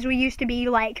because we used to be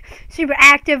like super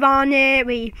active on it.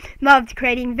 We loved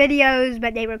creating videos,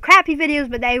 but they were crappy videos,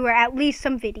 but they were at least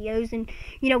some videos. And,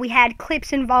 we had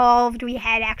clips involved. We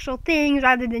had actual things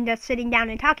rather than just sitting down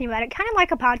and talking about it. Kind of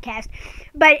like a podcast.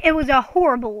 But it was a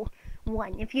horrible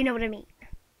one, if you know what I mean.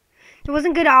 There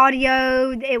wasn't good audio.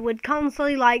 It would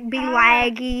constantly be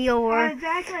laggy or.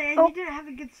 Exactly, and you didn't have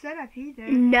a good setup either.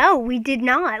 No, we did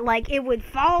not. It would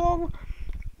fall.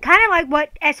 Kind of like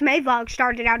what SMA Vlog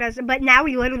started out as, but now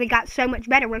we literally got so much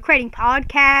better. We're creating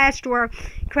podcasts. We're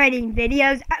creating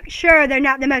videos. Sure, they're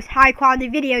not the most high quality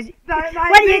videos. But,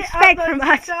 what do you expect from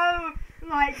us? So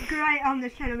great on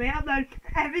this channel. We upload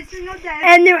every single day.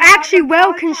 And they're actually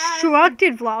well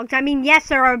constructed vlogs. I mean, yes,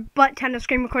 there are a butt ton of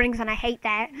screen recordings, and I hate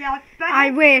that. Yeah, but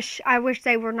I wish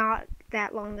they were not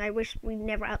that long. I wish we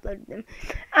never uploaded them.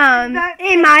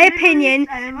 In my opinion,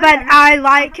 but I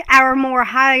like our more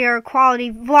higher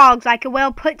quality vlogs, like a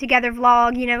well put together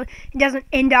vlog. It doesn't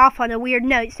end off on a weird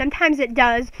note. Sometimes it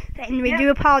does, and we do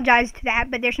apologize to that.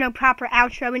 But there's no proper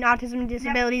outro in autism and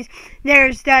disabilities.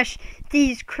 There's just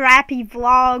these crappy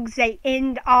vlogs. They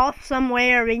end off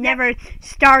somewhere. We never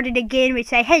started again. We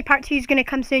say, hey, part 2 is gonna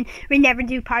come soon. We never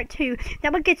do part 2.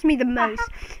 That's what gets me the most.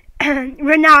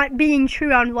 We're not being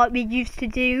true on what we used to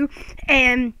do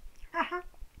and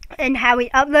how we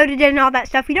uploaded it and all that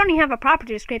stuff. We don't even have a proper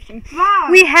description. Wow.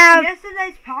 We have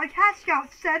yesterday's podcast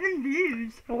got 7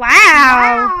 views.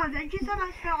 Wow. Thank you so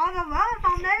much for all the love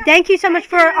on there. Thank you so much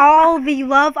for all the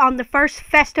love on the first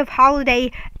festive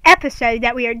holiday episode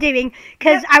that we are doing,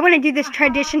 because I want to do this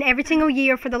tradition every single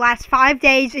year for the last 5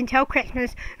 days until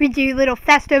Christmas. We do little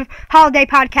festive holiday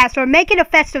podcasts or make it a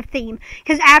festive theme,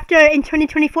 because in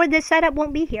 2024 this setup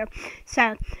won't be here.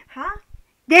 So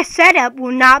this setup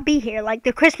will not be here. Like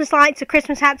the Christmas lights, the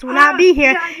Christmas hats will not be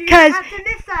here. Because you have to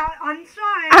miss out. I'm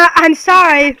sorry. I'm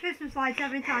sorry. Christmas lights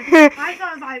every time. I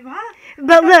was like, what?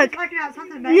 But look,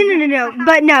 no.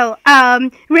 But no,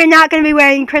 we're not going to be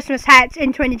wearing Christmas hats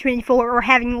in 2024 or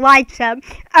having lights up.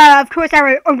 Of course,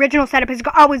 our original setup is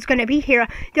always going to be here.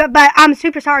 But I'm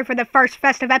super sorry for the first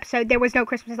festive episode. There was no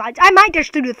Christmas lights. I might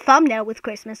just do the thumbnail with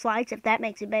Christmas lights if that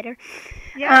makes it better.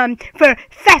 Yeah. For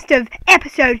festive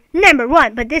episode number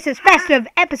 1. But this is festive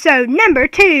episode number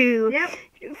 2.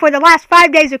 Yep. For the last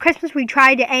 5 days of Christmas, we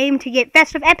try to aim to get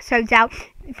festive episodes out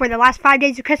for the last 5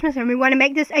 days of Christmas, and we want to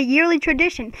make this a yearly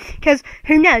tradition, because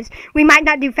who knows, we might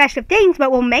not do festive things,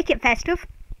 but we'll make it festive.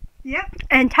 Yep.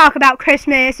 And talk about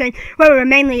Christmas and what we're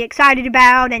mainly excited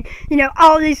about, and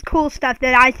all these cool stuff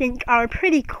that I think are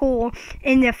pretty cool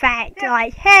in the fact,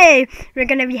 like, hey, we're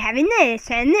going to be having this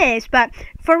and this. But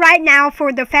for right now,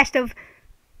 for the festive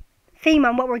theme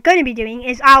on what we're going to be doing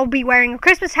is I'll be wearing a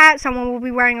Christmas hat, someone will be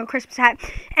wearing a Christmas hat,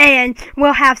 and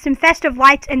we'll have some festive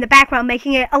lights in the background,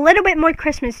 making it a little bit more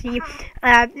Christmassy.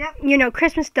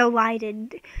 Christmas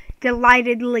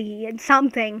delightedly and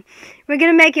something. We're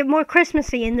going to make it more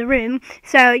Christmassy in the room.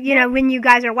 So, when you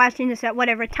guys are watching this at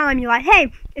whatever time, you're like,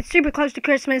 hey, it's super close to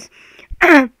Christmas.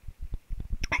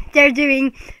 They're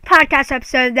doing podcast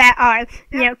episodes that are,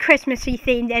 Christmassy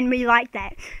themed, and we like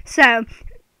that. So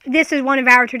this is one of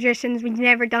our traditions. We've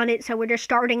never done it, so we're just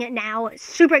starting it now.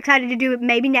 Super excited to do it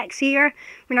maybe next year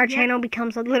when our channel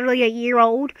becomes literally a year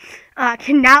old.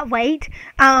 Cannot wait.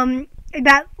 But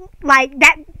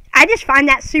that, I just find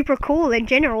that super cool in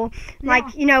general.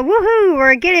 Woohoo,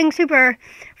 we're getting super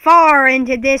far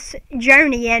into this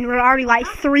journey, and we're already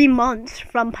 3 months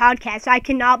from podcasts. I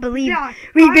cannot believe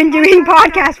we've been doing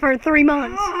podcasts for 3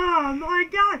 months. Oh my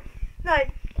god.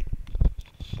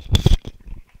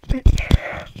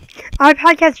 Our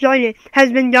podcast journey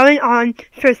has been going on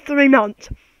for 3 months.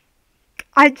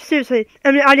 I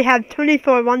already have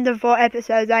 24 wonderful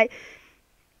episodes.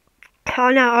 Oh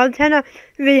no, I was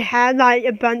we had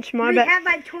a bunch more. We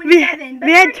had 27, but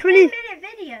we had 20-minute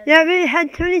videos. Yeah, we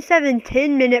had 27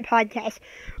 10-minute podcasts.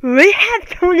 We have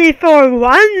 24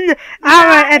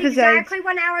 1-hour episodes. Exactly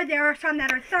 1 hour. There are some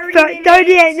that are 30 minutes.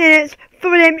 38 minutes.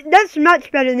 40 minutes. That's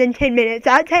much better than 10 minutes.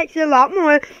 That takes a lot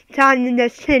more time than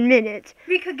just 10 minutes.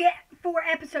 We could get 4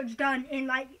 episodes done in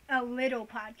a little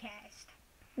podcast.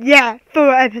 Yeah,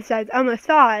 4 episodes, almost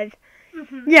 5.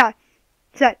 Mm-hmm. Yeah,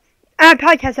 so our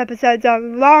podcast episodes are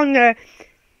longer.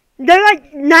 They're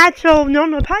natural,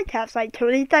 normal podcasts,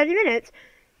 20, 30 minutes.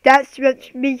 That's what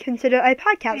we consider a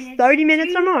podcast, 30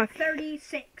 minutes or more.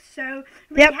 36, so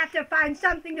we have to find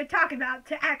something to talk about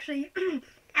to actually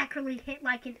actually hit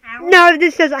like an hour? No,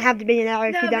 this doesn't have to be an hour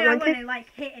if No, you but don't I want want to. to like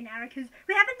hit an hour because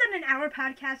we haven't done an hour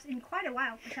podcast in quite a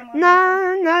while for some odd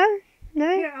reason.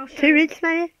 No. Here, I'll show 2 you. weeks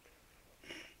maybe.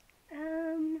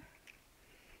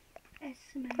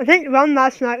 Estimate. I think one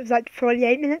last night was like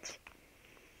 48 minutes.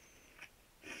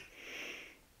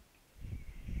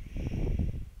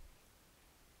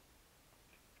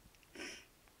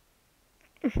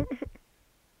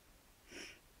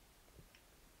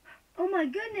 Oh my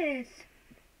goodness!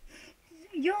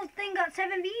 Your thing got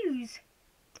 7 views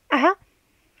Uh-huh.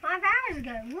 5 hours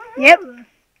ago. Woohoo. Yep.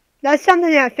 That's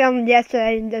something I filmed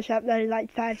yesterday and just uploaded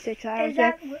like 5-6 hours Is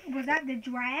ago. was that the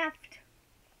draft?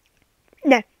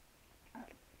 No.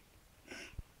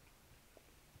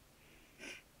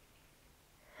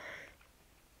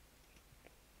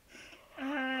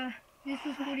 This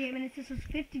was 48 minutes. This was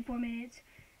 54 minutes.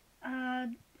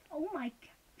 Oh my.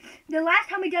 The last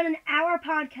time we done an hour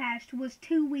podcast was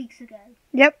 2 weeks ago.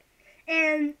 Yep.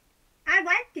 And I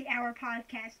liked the hour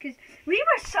podcast because we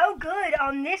were so good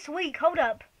on this week. Hold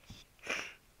up.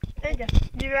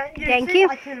 Thank you.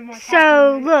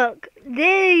 So, look,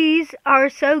 these are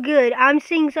so good. I'm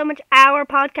seeing so much hour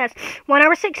podcast. 1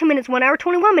 hour 16 minutes, 1 hour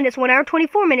 21 minutes, 1 hour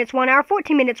 24 minutes, 1 hour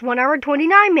 14 minutes, 1 hour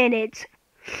 29 minutes.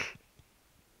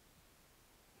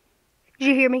 Did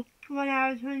you hear me? 1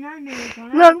 hour 29 minutes.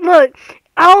 Look.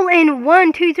 All in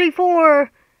 1, 2, 3,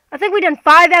 4. I think we done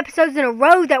 5 episodes in a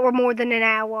row that were more than an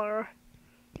hour.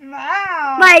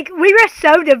 Wow. Like, we were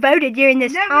so devoted during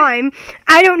this time.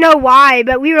 I don't know why,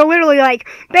 but we were literally like,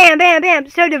 bam, bam, bam,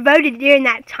 so devoted during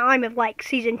that time of like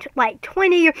season,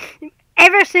 20.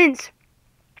 Ever since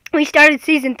we started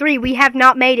season 3, we have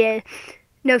not made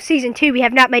season 2, we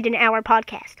have not made an hour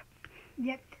podcast.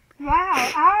 Yep.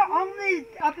 Wow, our only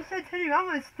episode 21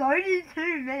 was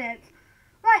 32 minutes.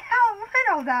 Like, how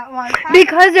little that was.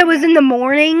 Because it was in the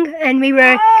morning, and we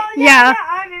were, I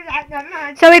knew that. Never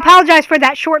mind. So we apologize for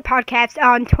that short podcast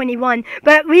on 21,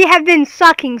 but we have been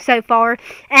sucking so far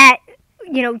at,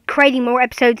 creating more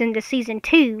episodes into season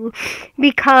 2,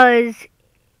 because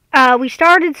we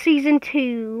started season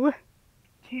 2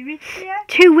 2 weeks ago?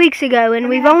 2 weeks ago, and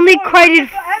we we've have only 4 created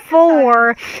wonderful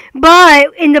 4,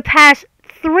 but in the past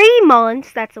 3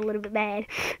 months, that's a little bit bad,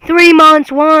 3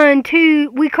 months, 1,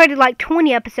 2, we created like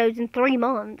 20 episodes in 3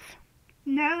 months.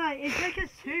 No, like, it took us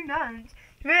 2 months.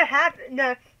 We're half,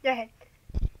 no, go ahead.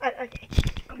 Okay.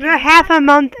 We're half a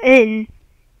month in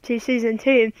to season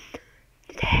 2.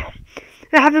 Damn.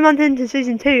 We're half a month into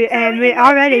season 2, So and we in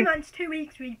already... 2 months, 2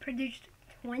 weeks, we produced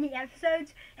 20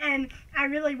 episodes, and I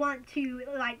really want to,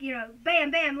 bam,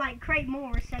 bam, create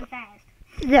more so fast.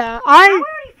 Yeah, We're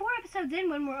already 4 episodes in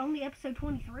when we're only episode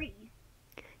 23.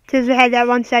 Because we had that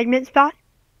one segment spot.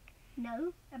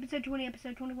 No. Episode 20,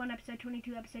 episode 21, episode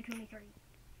 22, episode 23.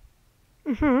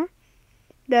 Mm-hmm.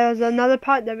 There was another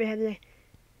part that we had to...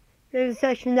 There was a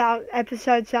section about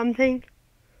episode something.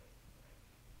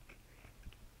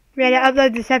 We had to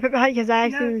upload the separate part because I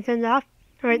accidentally turned it off.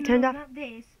 Or it turned off. Not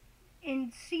this.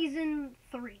 In season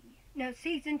 3. No,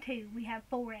 season 2, we have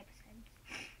 4 episodes.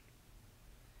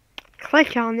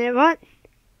 Click on it, what?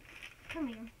 Come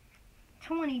here.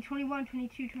 20, 21,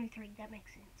 22, 23. That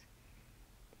makes sense.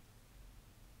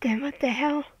 Then what the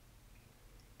hell?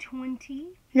 20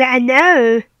 Yeah, I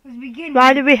know. was beginning.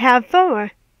 Why do we have 4?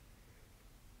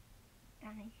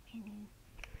 Can you...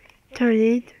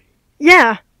 20.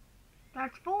 Yeah,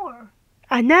 That's 4.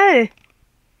 I know.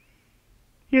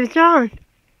 You're wrong.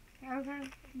 Okay,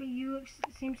 but you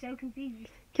seem so confused.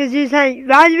 Because you're saying,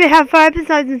 why do we have 4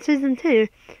 episodes in season 2?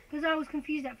 Because I was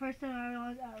confused at first and I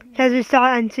realized, Because we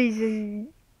start on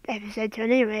episode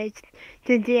 20 anyway. It's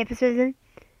 20 episodes in.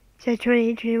 So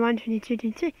 20, 21, 22,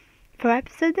 23. 4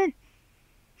 episodes in.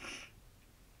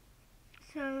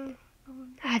 So,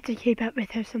 I have to keep up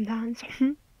with her sometimes.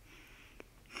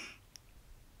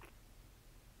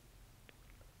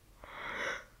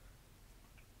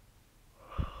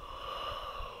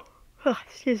 Oh,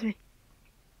 excuse me.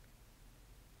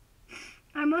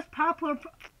 our most popular...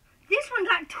 This one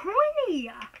got 20!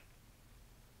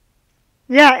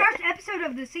 Yeah. First episode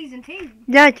of the season 2.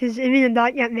 Yeah, because Emmie and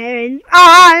Doc got married.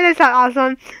 Oh, that's so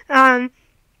awesome.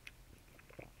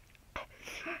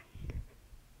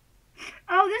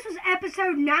 Oh, this was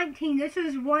episode 19. This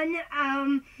was one,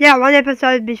 Yeah, 1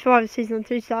 episode before season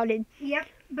 2 started. Yep,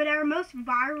 but our most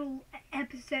viral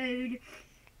episode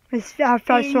It's our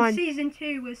first in one. season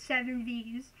 2 was 7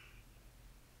 views.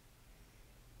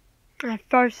 Our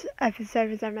first episode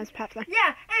was our most popular. Yeah,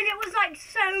 and it was like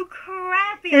so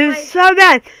crappy. It was like, so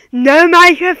bad. No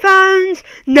microphones,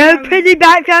 no pretty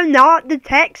background, not the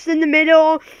text in the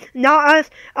middle, not us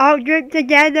all grouped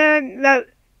together. No.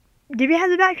 Did we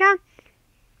have the background?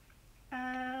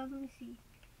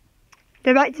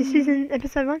 Go back to season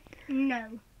episode 1?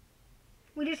 No.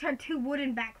 We just had 2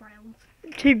 wooden backgrounds.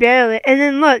 2 barely. And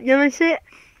then look, you want to see it?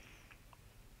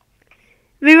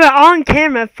 We were on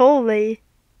camera fully.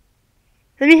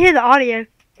 Let me hear the audio.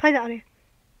 Play the audio.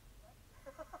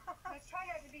 Let's try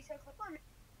not to be so close.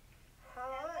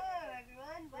 Hello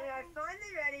everyone. We are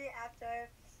finally ready after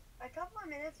a couple of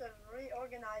minutes of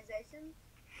reorganization.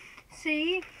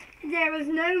 See, there was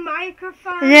no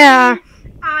microphone. Yeah.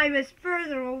 I was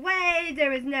further away. There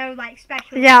was no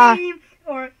special Yeah. theme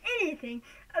or anything.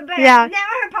 But Yeah. now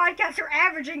our podcasts are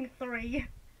averaging 3.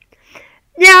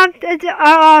 Yeah,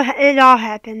 it all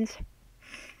happens.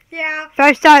 Yeah.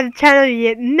 First start of the channel, you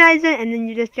get amazing, and then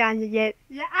you just try to get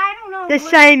Yeah, I don't know. the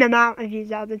same amount of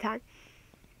views all the time.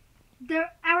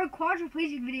 Our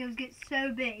quadriplegic videos get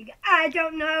so big. I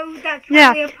don't know. That's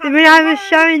Yeah, really a popular when I was word.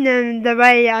 showing them the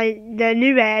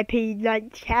new way I peed,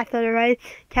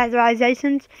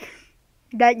 catheterizations,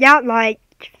 that got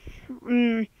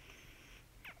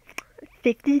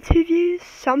 52 views,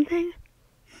 something.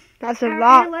 That's a Our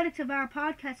lot. analytics of our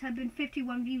podcast have been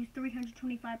 51 views,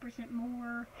 325%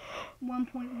 more,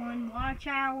 1.1 watch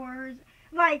hours.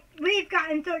 We've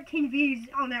gotten 13 views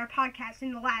on our podcast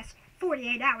in the last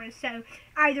 48 hours, so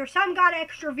either some got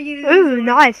extra views. Ooh, or,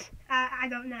 nice. I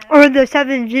don't know. Or the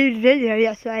 7 viewed video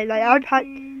yesterday. Our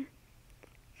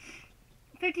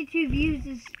 52 views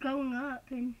is going up,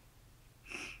 and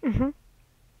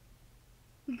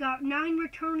we got 9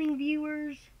 returning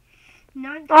viewers,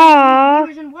 9 Aww.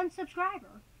 viewers, and 1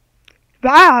 subscriber.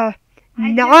 Wow.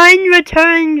 9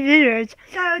 returning viewers.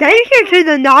 So Thank you to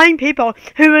the 9 people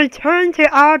who returned to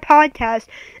our podcast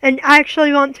and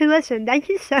actually want to listen. Thank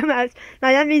you so much.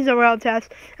 That means the world to us.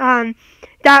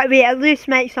 That we at least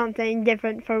make something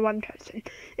different for one person.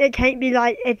 It can't be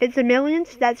if it's a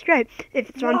millions, that's great. If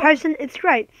it's one person, it's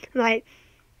great.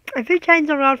 If we change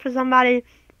the world for somebody,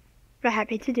 we're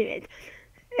happy to do it.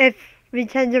 If we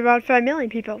change the world for 1 million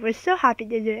people, we're still happy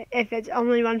to do it. If it's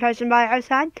only one person by our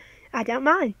side, I don't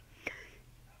mind.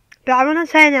 But I want to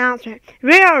say an announcement.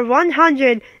 We are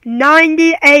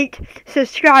 198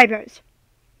 subscribers.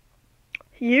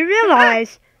 You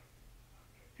realize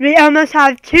we almost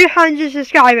have 200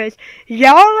 subscribers.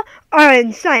 Y'all are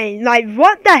insane.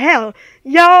 What the hell?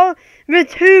 Y'all, we're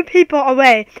 2 people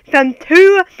away from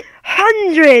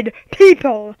 200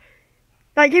 people.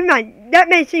 Keep in mind, that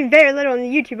may seem very little on the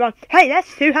YouTube, but hey,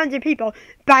 that's 200 people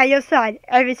by your side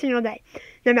every single day.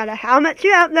 No matter how much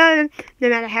you upload, no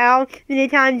matter how many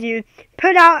times you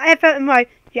put out effort and work,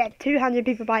 you have 200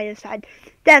 people by your side.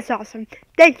 That's awesome.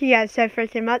 Thank you guys so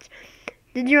freaking much.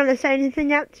 Did you want to say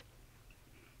anything else?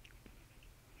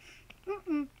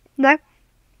 No?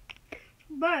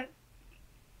 But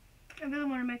I really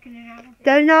want to make it an hour.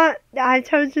 They're not. I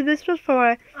told you this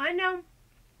before. I know,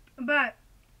 but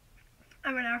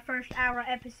I'm in our first hour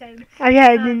episode.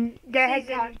 Okay, then go ahead.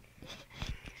 season.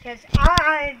 Because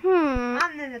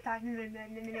I'm in the talking mood.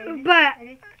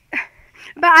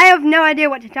 But I have no idea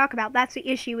what to talk about. That's the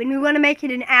issue. And we want to make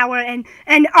it an hour. And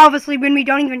obviously, when we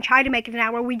don't even try to make it an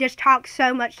hour, we just talk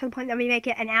so much to the point that we make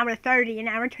it an hour 30, an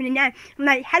hour 29. I'm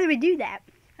like, how do we do that?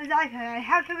 Exactly.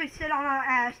 How can we sit on our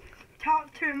ass,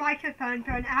 talk to a microphone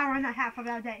for an hour and a half of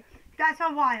our day? That's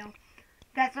a while.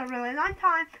 That's a really long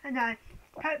time. And I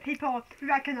hope people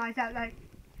recognize that.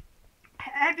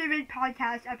 Every week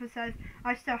podcast episodes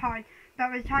are still hard,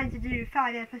 but we're trying to do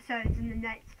 5 episodes in the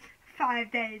next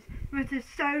 5 days, which is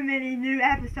so many new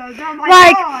episodes. Oh my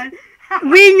god!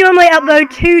 We normally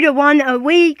upload 2 to 1 a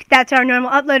week. That's our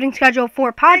normal uploading schedule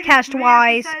for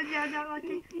podcast-wise.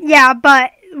 Yeah,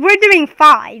 but we're doing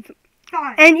 5.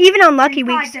 5. And even on lucky in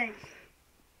 5 weeks, days.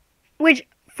 which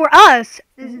for us,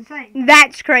 This is insane.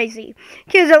 that's crazy.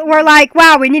 Because we're like,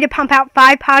 wow, we need to pump out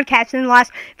 5 podcasts in the last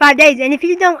 5 days. And if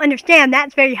you don't understand,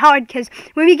 that's very hard. Because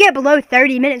when we get below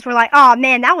 30 minutes, we're like, oh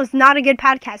man, that was not a good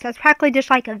podcast. That's practically just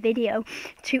like a video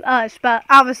to us. But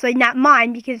obviously not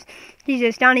mine, because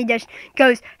Donnie just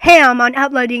goes ham on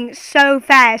uploading so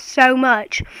fast, so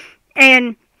much.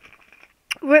 And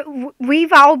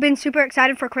we've all been super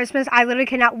excited for Christmas. I literally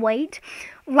cannot wait.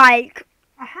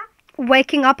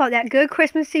 Waking up on that good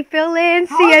Christmassy feeling,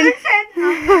 seeing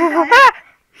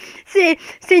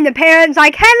the parents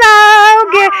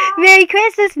hello, Merry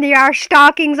Christmas, and our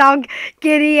stockings all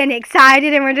giddy and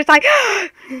excited, and we're just like,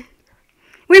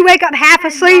 we wake up half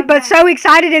asleep, but so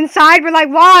excited inside, we're like,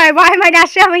 why am I not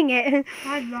showing it?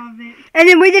 I love it. And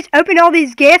then we just open all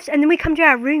these gifts, and then we come to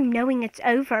our room knowing it's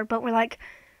over, but we're like,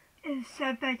 it's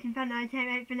so fucking fun. I can't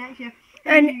wait for next year.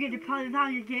 And you get to play with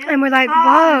all your gifts. And we're like, Oh,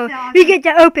 whoa, that's awesome. we get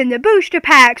to open the booster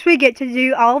packs, we get to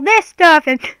do all this stuff,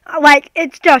 and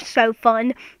it's just so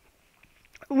fun.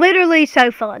 Literally so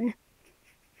fun.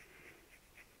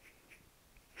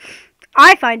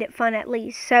 I find it fun at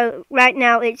least. So right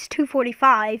now it's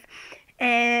 2:45.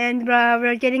 And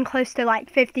we're getting close to like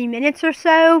 50 minutes or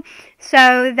so.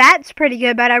 So that's pretty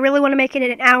good, but I really want to make it in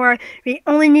an hour. We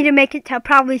only need to make it till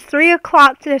probably 3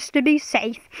 o'clock just to be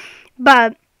safe.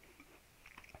 But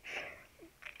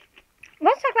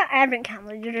let's talk about advent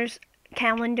calendars.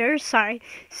 Sorry.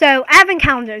 So advent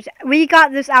calendars. We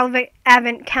got this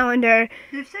advent calendar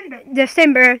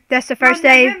December. That's the first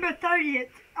day. November 30th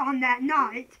on that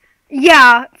night.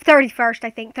 Yeah, 31st,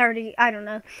 I think, 30, I don't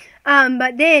know.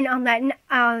 But then on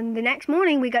the next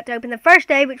morning, we got to open the first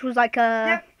day, which was like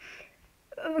a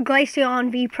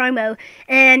Glaceon V promo.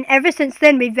 And ever since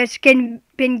then, we've just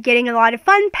been getting a lot of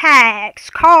fun packs,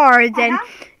 cards, and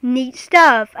neat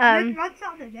stuff. What's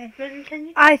on the day?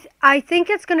 I think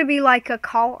it's going to be like a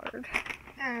card.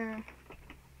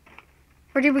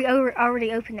 Or did we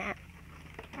already open that?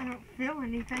 I don't feel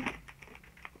anything.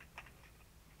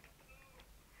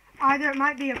 Either it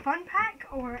might be a fun pack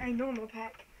or a normal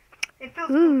pack. It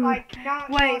feels like not.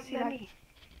 Wait, let me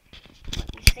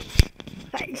see.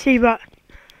 Let's see what.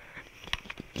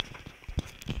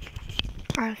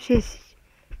 Oh, she's.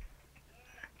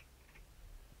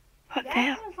 What the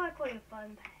hell? That feels like a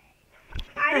fun pack.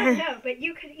 I don't know, but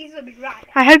you could easily be right.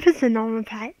 I hope it's a normal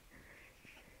pack.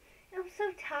 I'm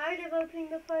so tired of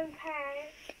opening the fun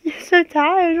pack. You're so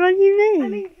tired. What do you mean? I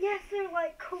mean, yes, they're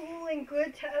like cool and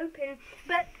good to open,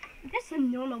 but just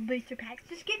some normal booster packs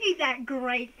just give you that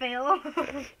great feel.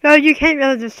 Well, you can't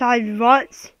really decide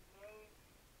what's.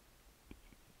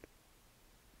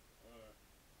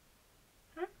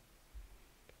 Huh?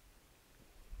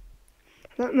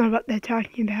 I don't know what they're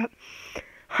talking about.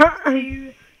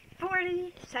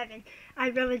 247. I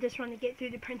really just want to get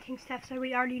through the printing stuff so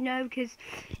we already know because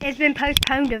it's been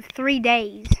postponed of 3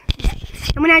 days.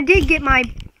 And when I did get my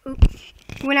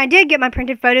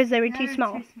printed photos, they were too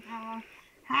small.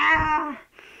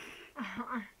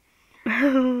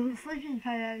 The sleeping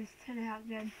photos turned out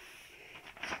good.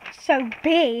 So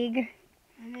big.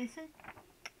 And they said,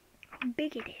 How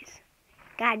big it is.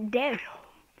 God damn.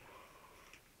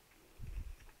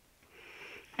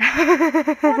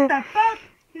 what the fuck?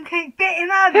 You can't fit in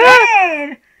my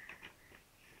bed!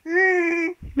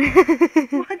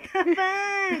 What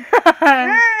the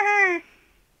fuck?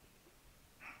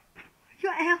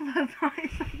 Your elbow probably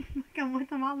something like I'm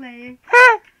with my leg.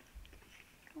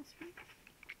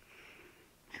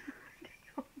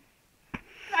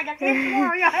 I got this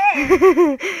more on your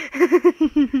head.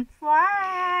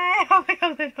 Slide. Oh my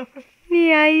god.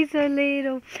 Yeah, he's so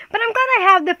little. But I'm glad I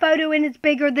have the photo and it's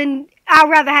bigger than. I'd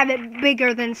rather have it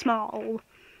bigger than small.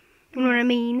 You know what I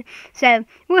mean? So,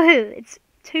 woohoo! It's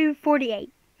 2:48.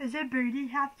 Is your booty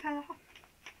half cut off?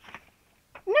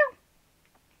 No.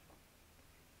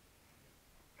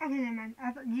 Okay, never mind.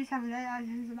 I thought you just have that. I was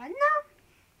just like, no.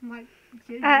 I'm like,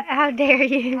 dude. How dare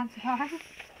you? I'm sorry.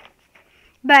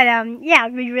 But yeah,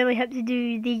 we really hope to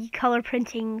do the color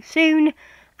printing soon.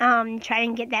 Try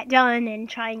and get that done and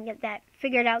try and get that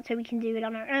figured out so we can do it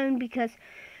on our own because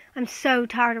I'm so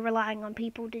tired of relying on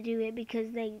people to do it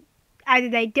because they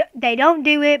don't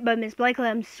do it. But Miss Blakely,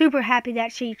 I'm super happy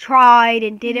that she tried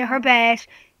and did it her best.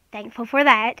 Thankful for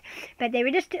that. But they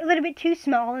were just a little bit too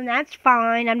small, and that's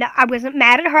fine. I wasn't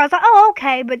mad at her. I was like, oh,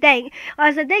 okay, but I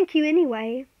said thank you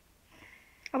anyway.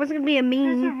 I wasn't gonna be a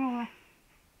mean. There's a roller.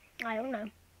 I don't know.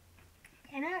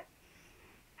 Can it?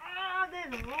 Oh,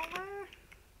 there's a roller.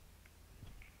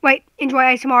 Wait, enjoy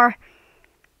ASMR.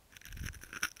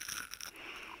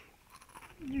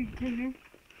 You doing?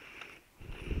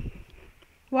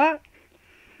 What?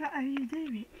 What are you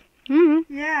doing?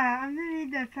 Mm-hmm. Yeah, I'm gonna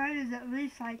need the photos at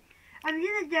least like. I'm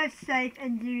gonna go safe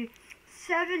and do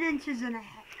 7 inches and a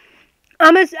half.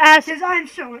 I'm gonna ask. Because I'm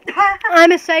short. I'm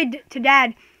gonna say to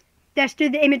Dad, just do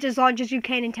the image as large as you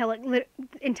can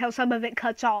until some of it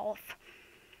cuts off.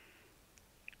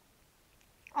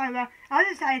 Oh well, I'll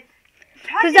just say.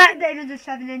 Try to get the images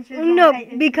 7 inches. No, 8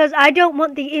 inches. because I don't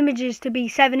want the images to be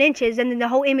 7 inches, and then the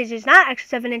whole image is not actually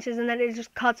 7 inches, and then it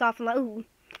just cuts off. And like, ooh.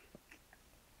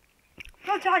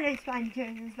 We'll try to explain to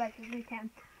you as best as we can.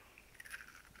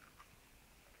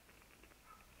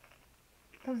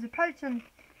 Because the person,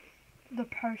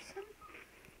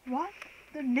 what?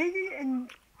 The me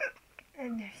and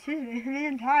excuse me, me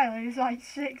and Tyler is like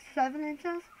 6, 7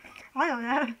 inches. I don't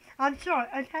know. I'm short,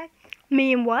 okay?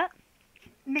 Me and what?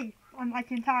 Me. I'm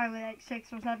like entirely like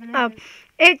 6 or 7 inches. Oh,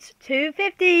 it's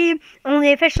 2:50.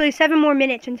 Only officially 7 more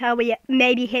minutes until we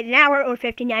maybe hit an hour or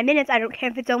 59 minutes. I don't care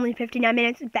if it's only 59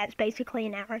 minutes. That's basically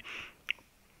an hour.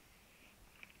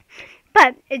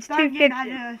 But it's 2:50. I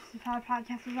know this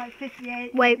podcast is like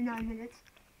 58, Wait. 59 minutes.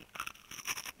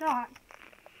 Not.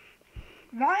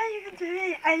 Why are you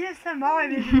doing ASMR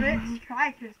with rich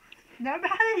crackers?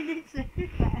 Nobody needs to do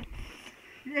that.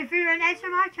 If you're an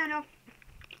ASMR channel,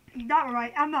 don't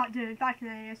worry, I'm not doing fucking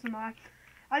ASMR.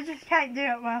 I just can't do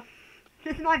it well.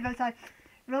 This is my voice like,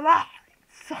 relax.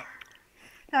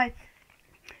 Like,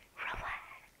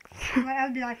 relax. Like,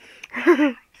 I'll be like,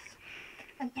 relax.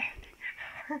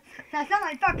 That sounds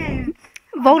like fucking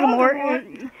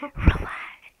Voldemort. Relax.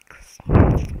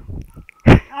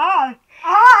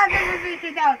 I've never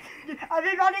figured it out.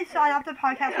 Everybody sign off the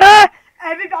podcast.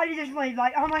 Everybody just leave.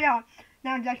 Like, oh my god.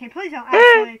 No, I'm joking. Please don't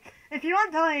actually. If you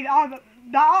want to leave,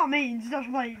 by all means, just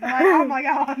leave. Like, oh my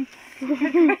god.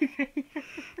 Creepy.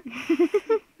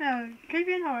 No,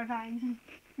 creepy and horrifying.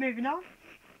 Moving on.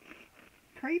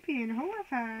 Creepy and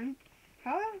horrifying.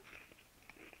 Oh.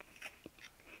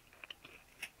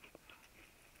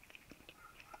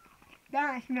 Don't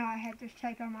ask me why I had this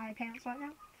tape on my pants right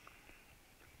now.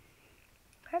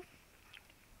 Okay.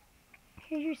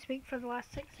 Hear you speak for the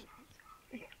last 6 minutes.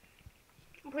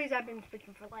 Please, I've been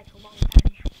speaking for like a long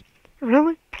time now.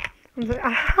 Really?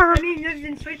 I mean, you've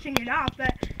been switching it off,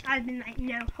 but I've been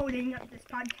like, holding up this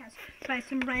podcast by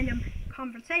some random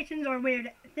conversations or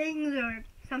weird things or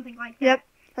something like that. Yep.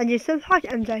 And you still talk.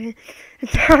 I'm joking.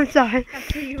 I'm sorry. Up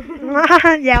to you.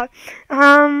 Yeah.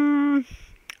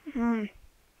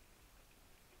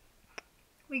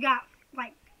 We got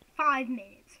like 5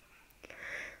 minutes.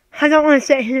 I don't want to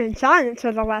sit here in silence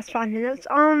for the last 5 minutes.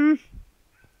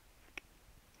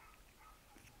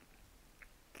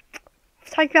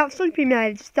 Let's talk about sleeping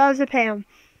meds. Diazepam.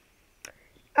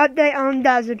 Update on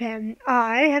diazepam.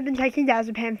 I have been taking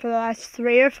diazepam for the last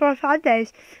 3 or 4 or 5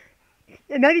 days.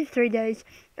 Maybe 3 days.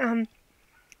 And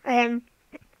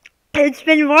it's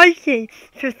been working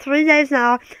for 3 days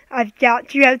now. I've got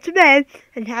to go to bed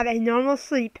and have a normal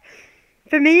sleep.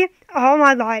 For me, all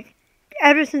my life,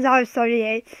 ever since I was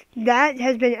 38, that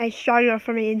has been a struggle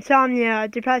for me. Insomnia,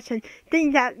 depression,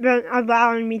 things that weren't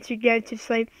allowing me to go to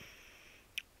sleep.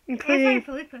 Including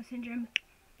Sanfilippo syndrome.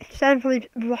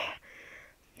 Sanfilippo.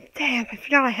 Damn, I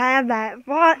forgot I had that.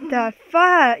 What the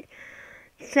fuck?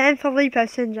 Sanfilippo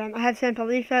syndrome. I have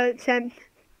Sanfilippo.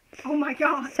 Oh my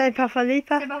god.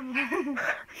 Sanfilippo.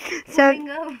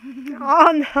 Bingo.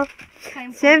 Oh no.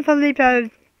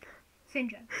 Sanfilippo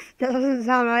syndrome. That doesn't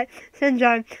sound right.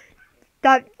 Syndrome.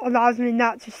 That allows me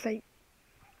not to sleep.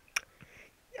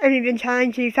 I've been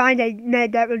trying to find a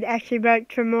med that would actually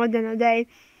work for more than a day.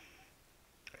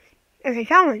 And I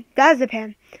found one.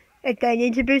 Diazepam. If they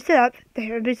need to boost it up, they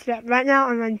will boost it up. Right now,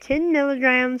 I'm on 10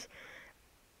 milligrams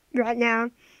right now.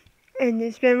 And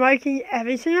it's been working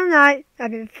every single night.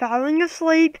 I've been falling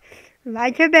asleep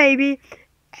like a baby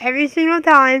every single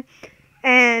time.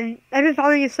 And I've been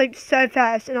falling asleep so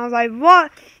fast. And I was like,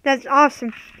 what? That's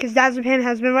awesome. Because diazepam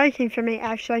has been working for me,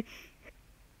 actually.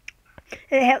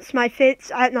 It helps my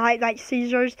fits at night, like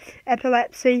seizures,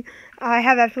 epilepsy. I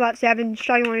have epilepsy. I've been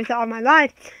struggling with it all my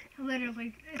life.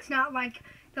 Literally, it's not like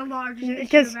the largest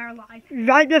issue of our life.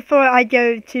 Right before I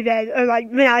go to bed, or like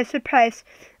when I suppress,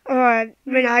 or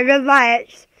when I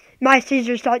relax, my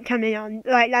seizures start coming on.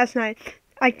 Like last night,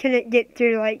 I couldn't get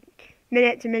through like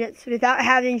minutes and minutes without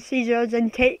having seizures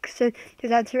and tics,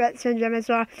 because I have Tourette syndrome as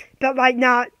well. But like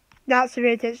not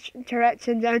severe Tourette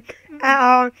syndrome at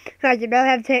all. Like I barely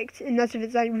have tics unless if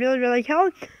it's like really, really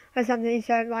cold or something.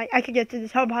 So like I could get through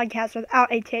this whole podcast without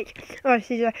a tic or a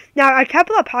seizure. Now a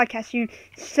couple of podcasts you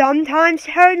sometimes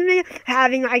heard me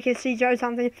having like a seizure or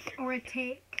something. Or a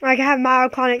tic. Like I have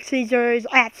myoclonic seizures,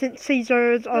 absent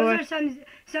seizures, or those are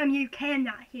some you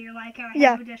cannot hear, like our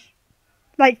yeah, just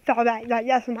like fallback, like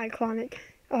that's myoclonic.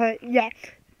 Yeah.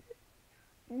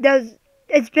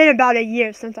 It's been about a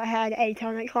year since I had a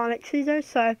tonic-clonic seizure,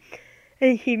 so in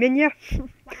a human year. Wow.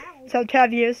 So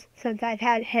 12 years since I've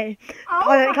had a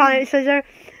tonic-clonic seizure.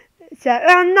 So,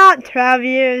 not 12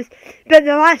 years, but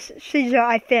the last seizure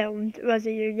I filmed was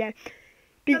a year ago.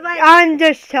 I'm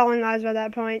just telling lies at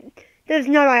that point. There's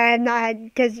no way I have not had,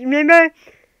 because remember,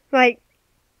 like,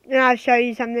 when I show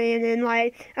you something and then,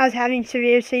 like, I was having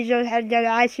severe seizures, had to go to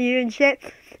ICU and shit.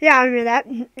 Yeah, I remember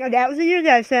that. That was a year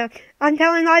ago, so I'm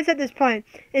telling lies at this point.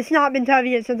 It's not been 12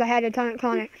 years since I had a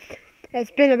tonic-clonic.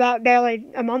 It's been about barely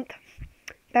a month.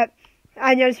 But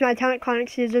I noticed my tonic-clonic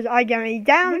seizures are going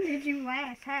down. When did you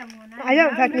last have one? I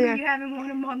don't fucking know. You having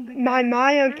one a month ago. My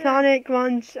myoclonic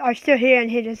ones are still here and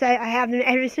here to say I have them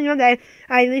every single day.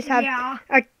 I at least have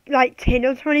like 10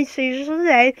 or 20 seizures a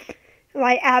day.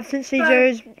 Like absent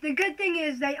seizures. But the good thing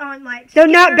is they aren't like they're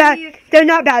not bad. They're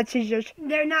not bad seizures.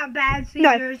 They're not bad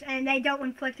seizures, and they don't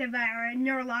inflict our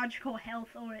neurological health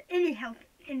or any health.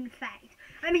 In fact,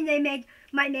 I mean they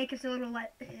might make us a little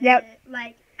like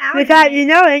Without you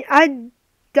knowing,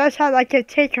 does have like a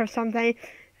tick or something,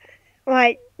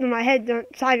 like when my head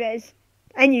went sideways,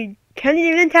 and you can't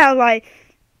even tell. Like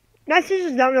my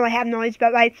seizures don't really have noise,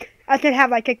 but like I could have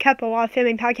like a couple while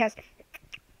filming podcasts,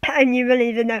 and you wouldn't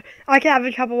even know. I could have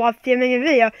a couple while filming a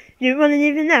video, you wouldn't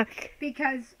even know.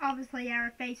 Because obviously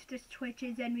our face just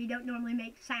twitches and we don't normally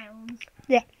make sounds.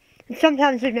 Yeah, and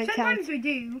sometimes we make Sometimes sounds. we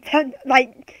do.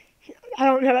 Like I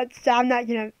don't know what to say. I'm not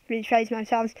gonna rephrase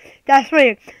myself. That's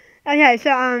weird. Okay,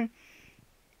 so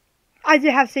I do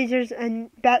have seizures, and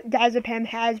diazepam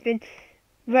has been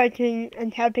working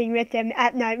and helping with them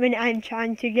at night when I'm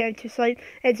trying to go to sleep.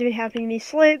 It's been helping me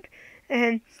sleep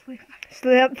and sleep. It's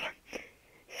been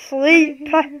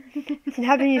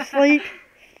helping me sleep.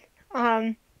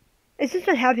 It's just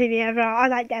been helping me overall. I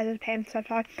like diazepam so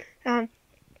far.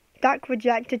 Doc, would you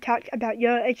like to talk about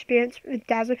your experience with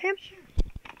diazepam?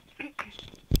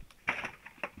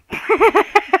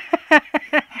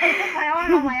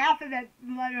 On my alphabet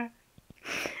letter.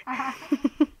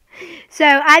 So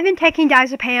I've been taking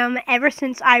diazepam ever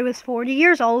since I was 40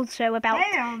 years old, so about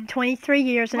 23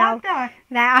 years now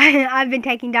that I've been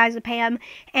taking diazepam,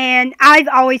 and I've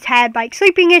always had like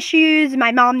sleeping issues.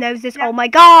 My mom knows this. Yep. Oh my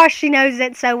gosh, she knows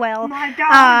it so well. My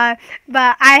God.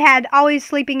 But I had always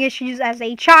sleeping issues as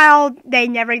a child. They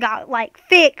never got like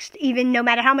fixed, even no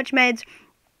matter how much meds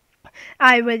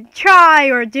I would try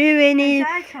or do any.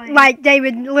 Exactly. Like they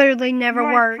would literally never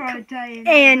work. For a day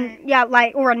And yeah,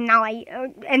 like, or a night,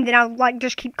 and then I would like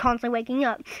just keep constantly waking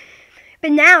up.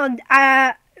 But now,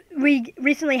 we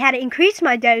recently had to increase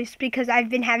my dose because I've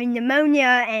been having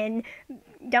pneumonia, and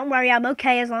don't worry, I'm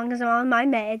okay as long as I'm on my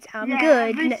meds. I'm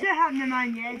good. We still have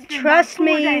pneumonia. It's been Trust about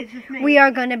 4 me, days with me. we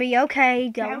are going to be okay.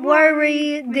 Don't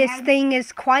worry. This thing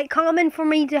is quite common for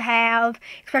me to have,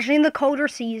 especially in the colder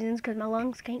seasons, because my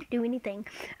lungs can't do anything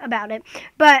about it.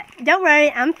 But don't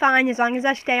worry, I'm fine as long as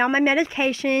I stay on my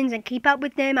medications and keep up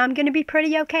with them. I'm going to be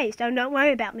pretty okay, so don't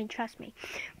worry about me. Trust me.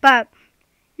 But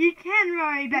you can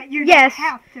worry, but you yes, don't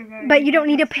have to worry. But you don't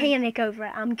need to panic over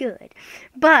it. I'm good.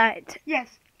 But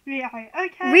yes. Yeah,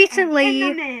 okay. Recently,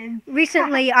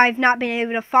 I've not been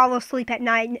able to fall asleep at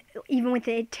night, even with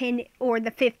the 10 or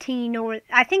the 15, or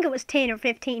I think it was 10 or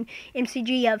 15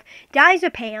 mcg of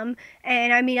diazepam.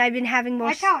 And I mean, I've been having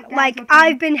more,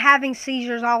 I've been having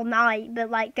seizures all night, but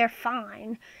like they're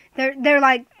fine. They're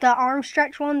like the arm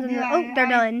stretch ones, and they're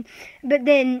done. But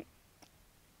then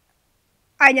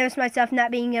I noticed myself not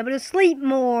being able to sleep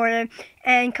more,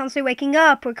 and constantly waking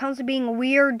up, or constantly being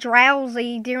weird,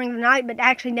 drowsy during the night, but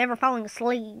actually never falling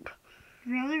asleep.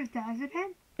 Really, with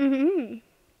diazepam? Mm-hmm.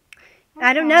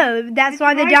 I don't know. That's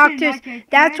why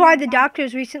the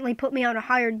doctors recently put me on a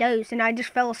higher dose, and I just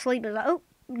fell asleep. I was like, oh,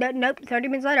 nope. 30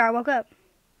 minutes later, I woke up.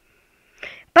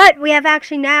 But we have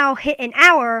actually now hit an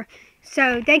hour.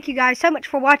 So thank you guys so much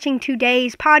for watching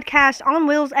today's podcast on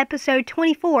Wheelz episode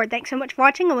 24. Thanks so much for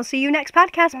watching, and we'll see you next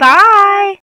podcast. Bye!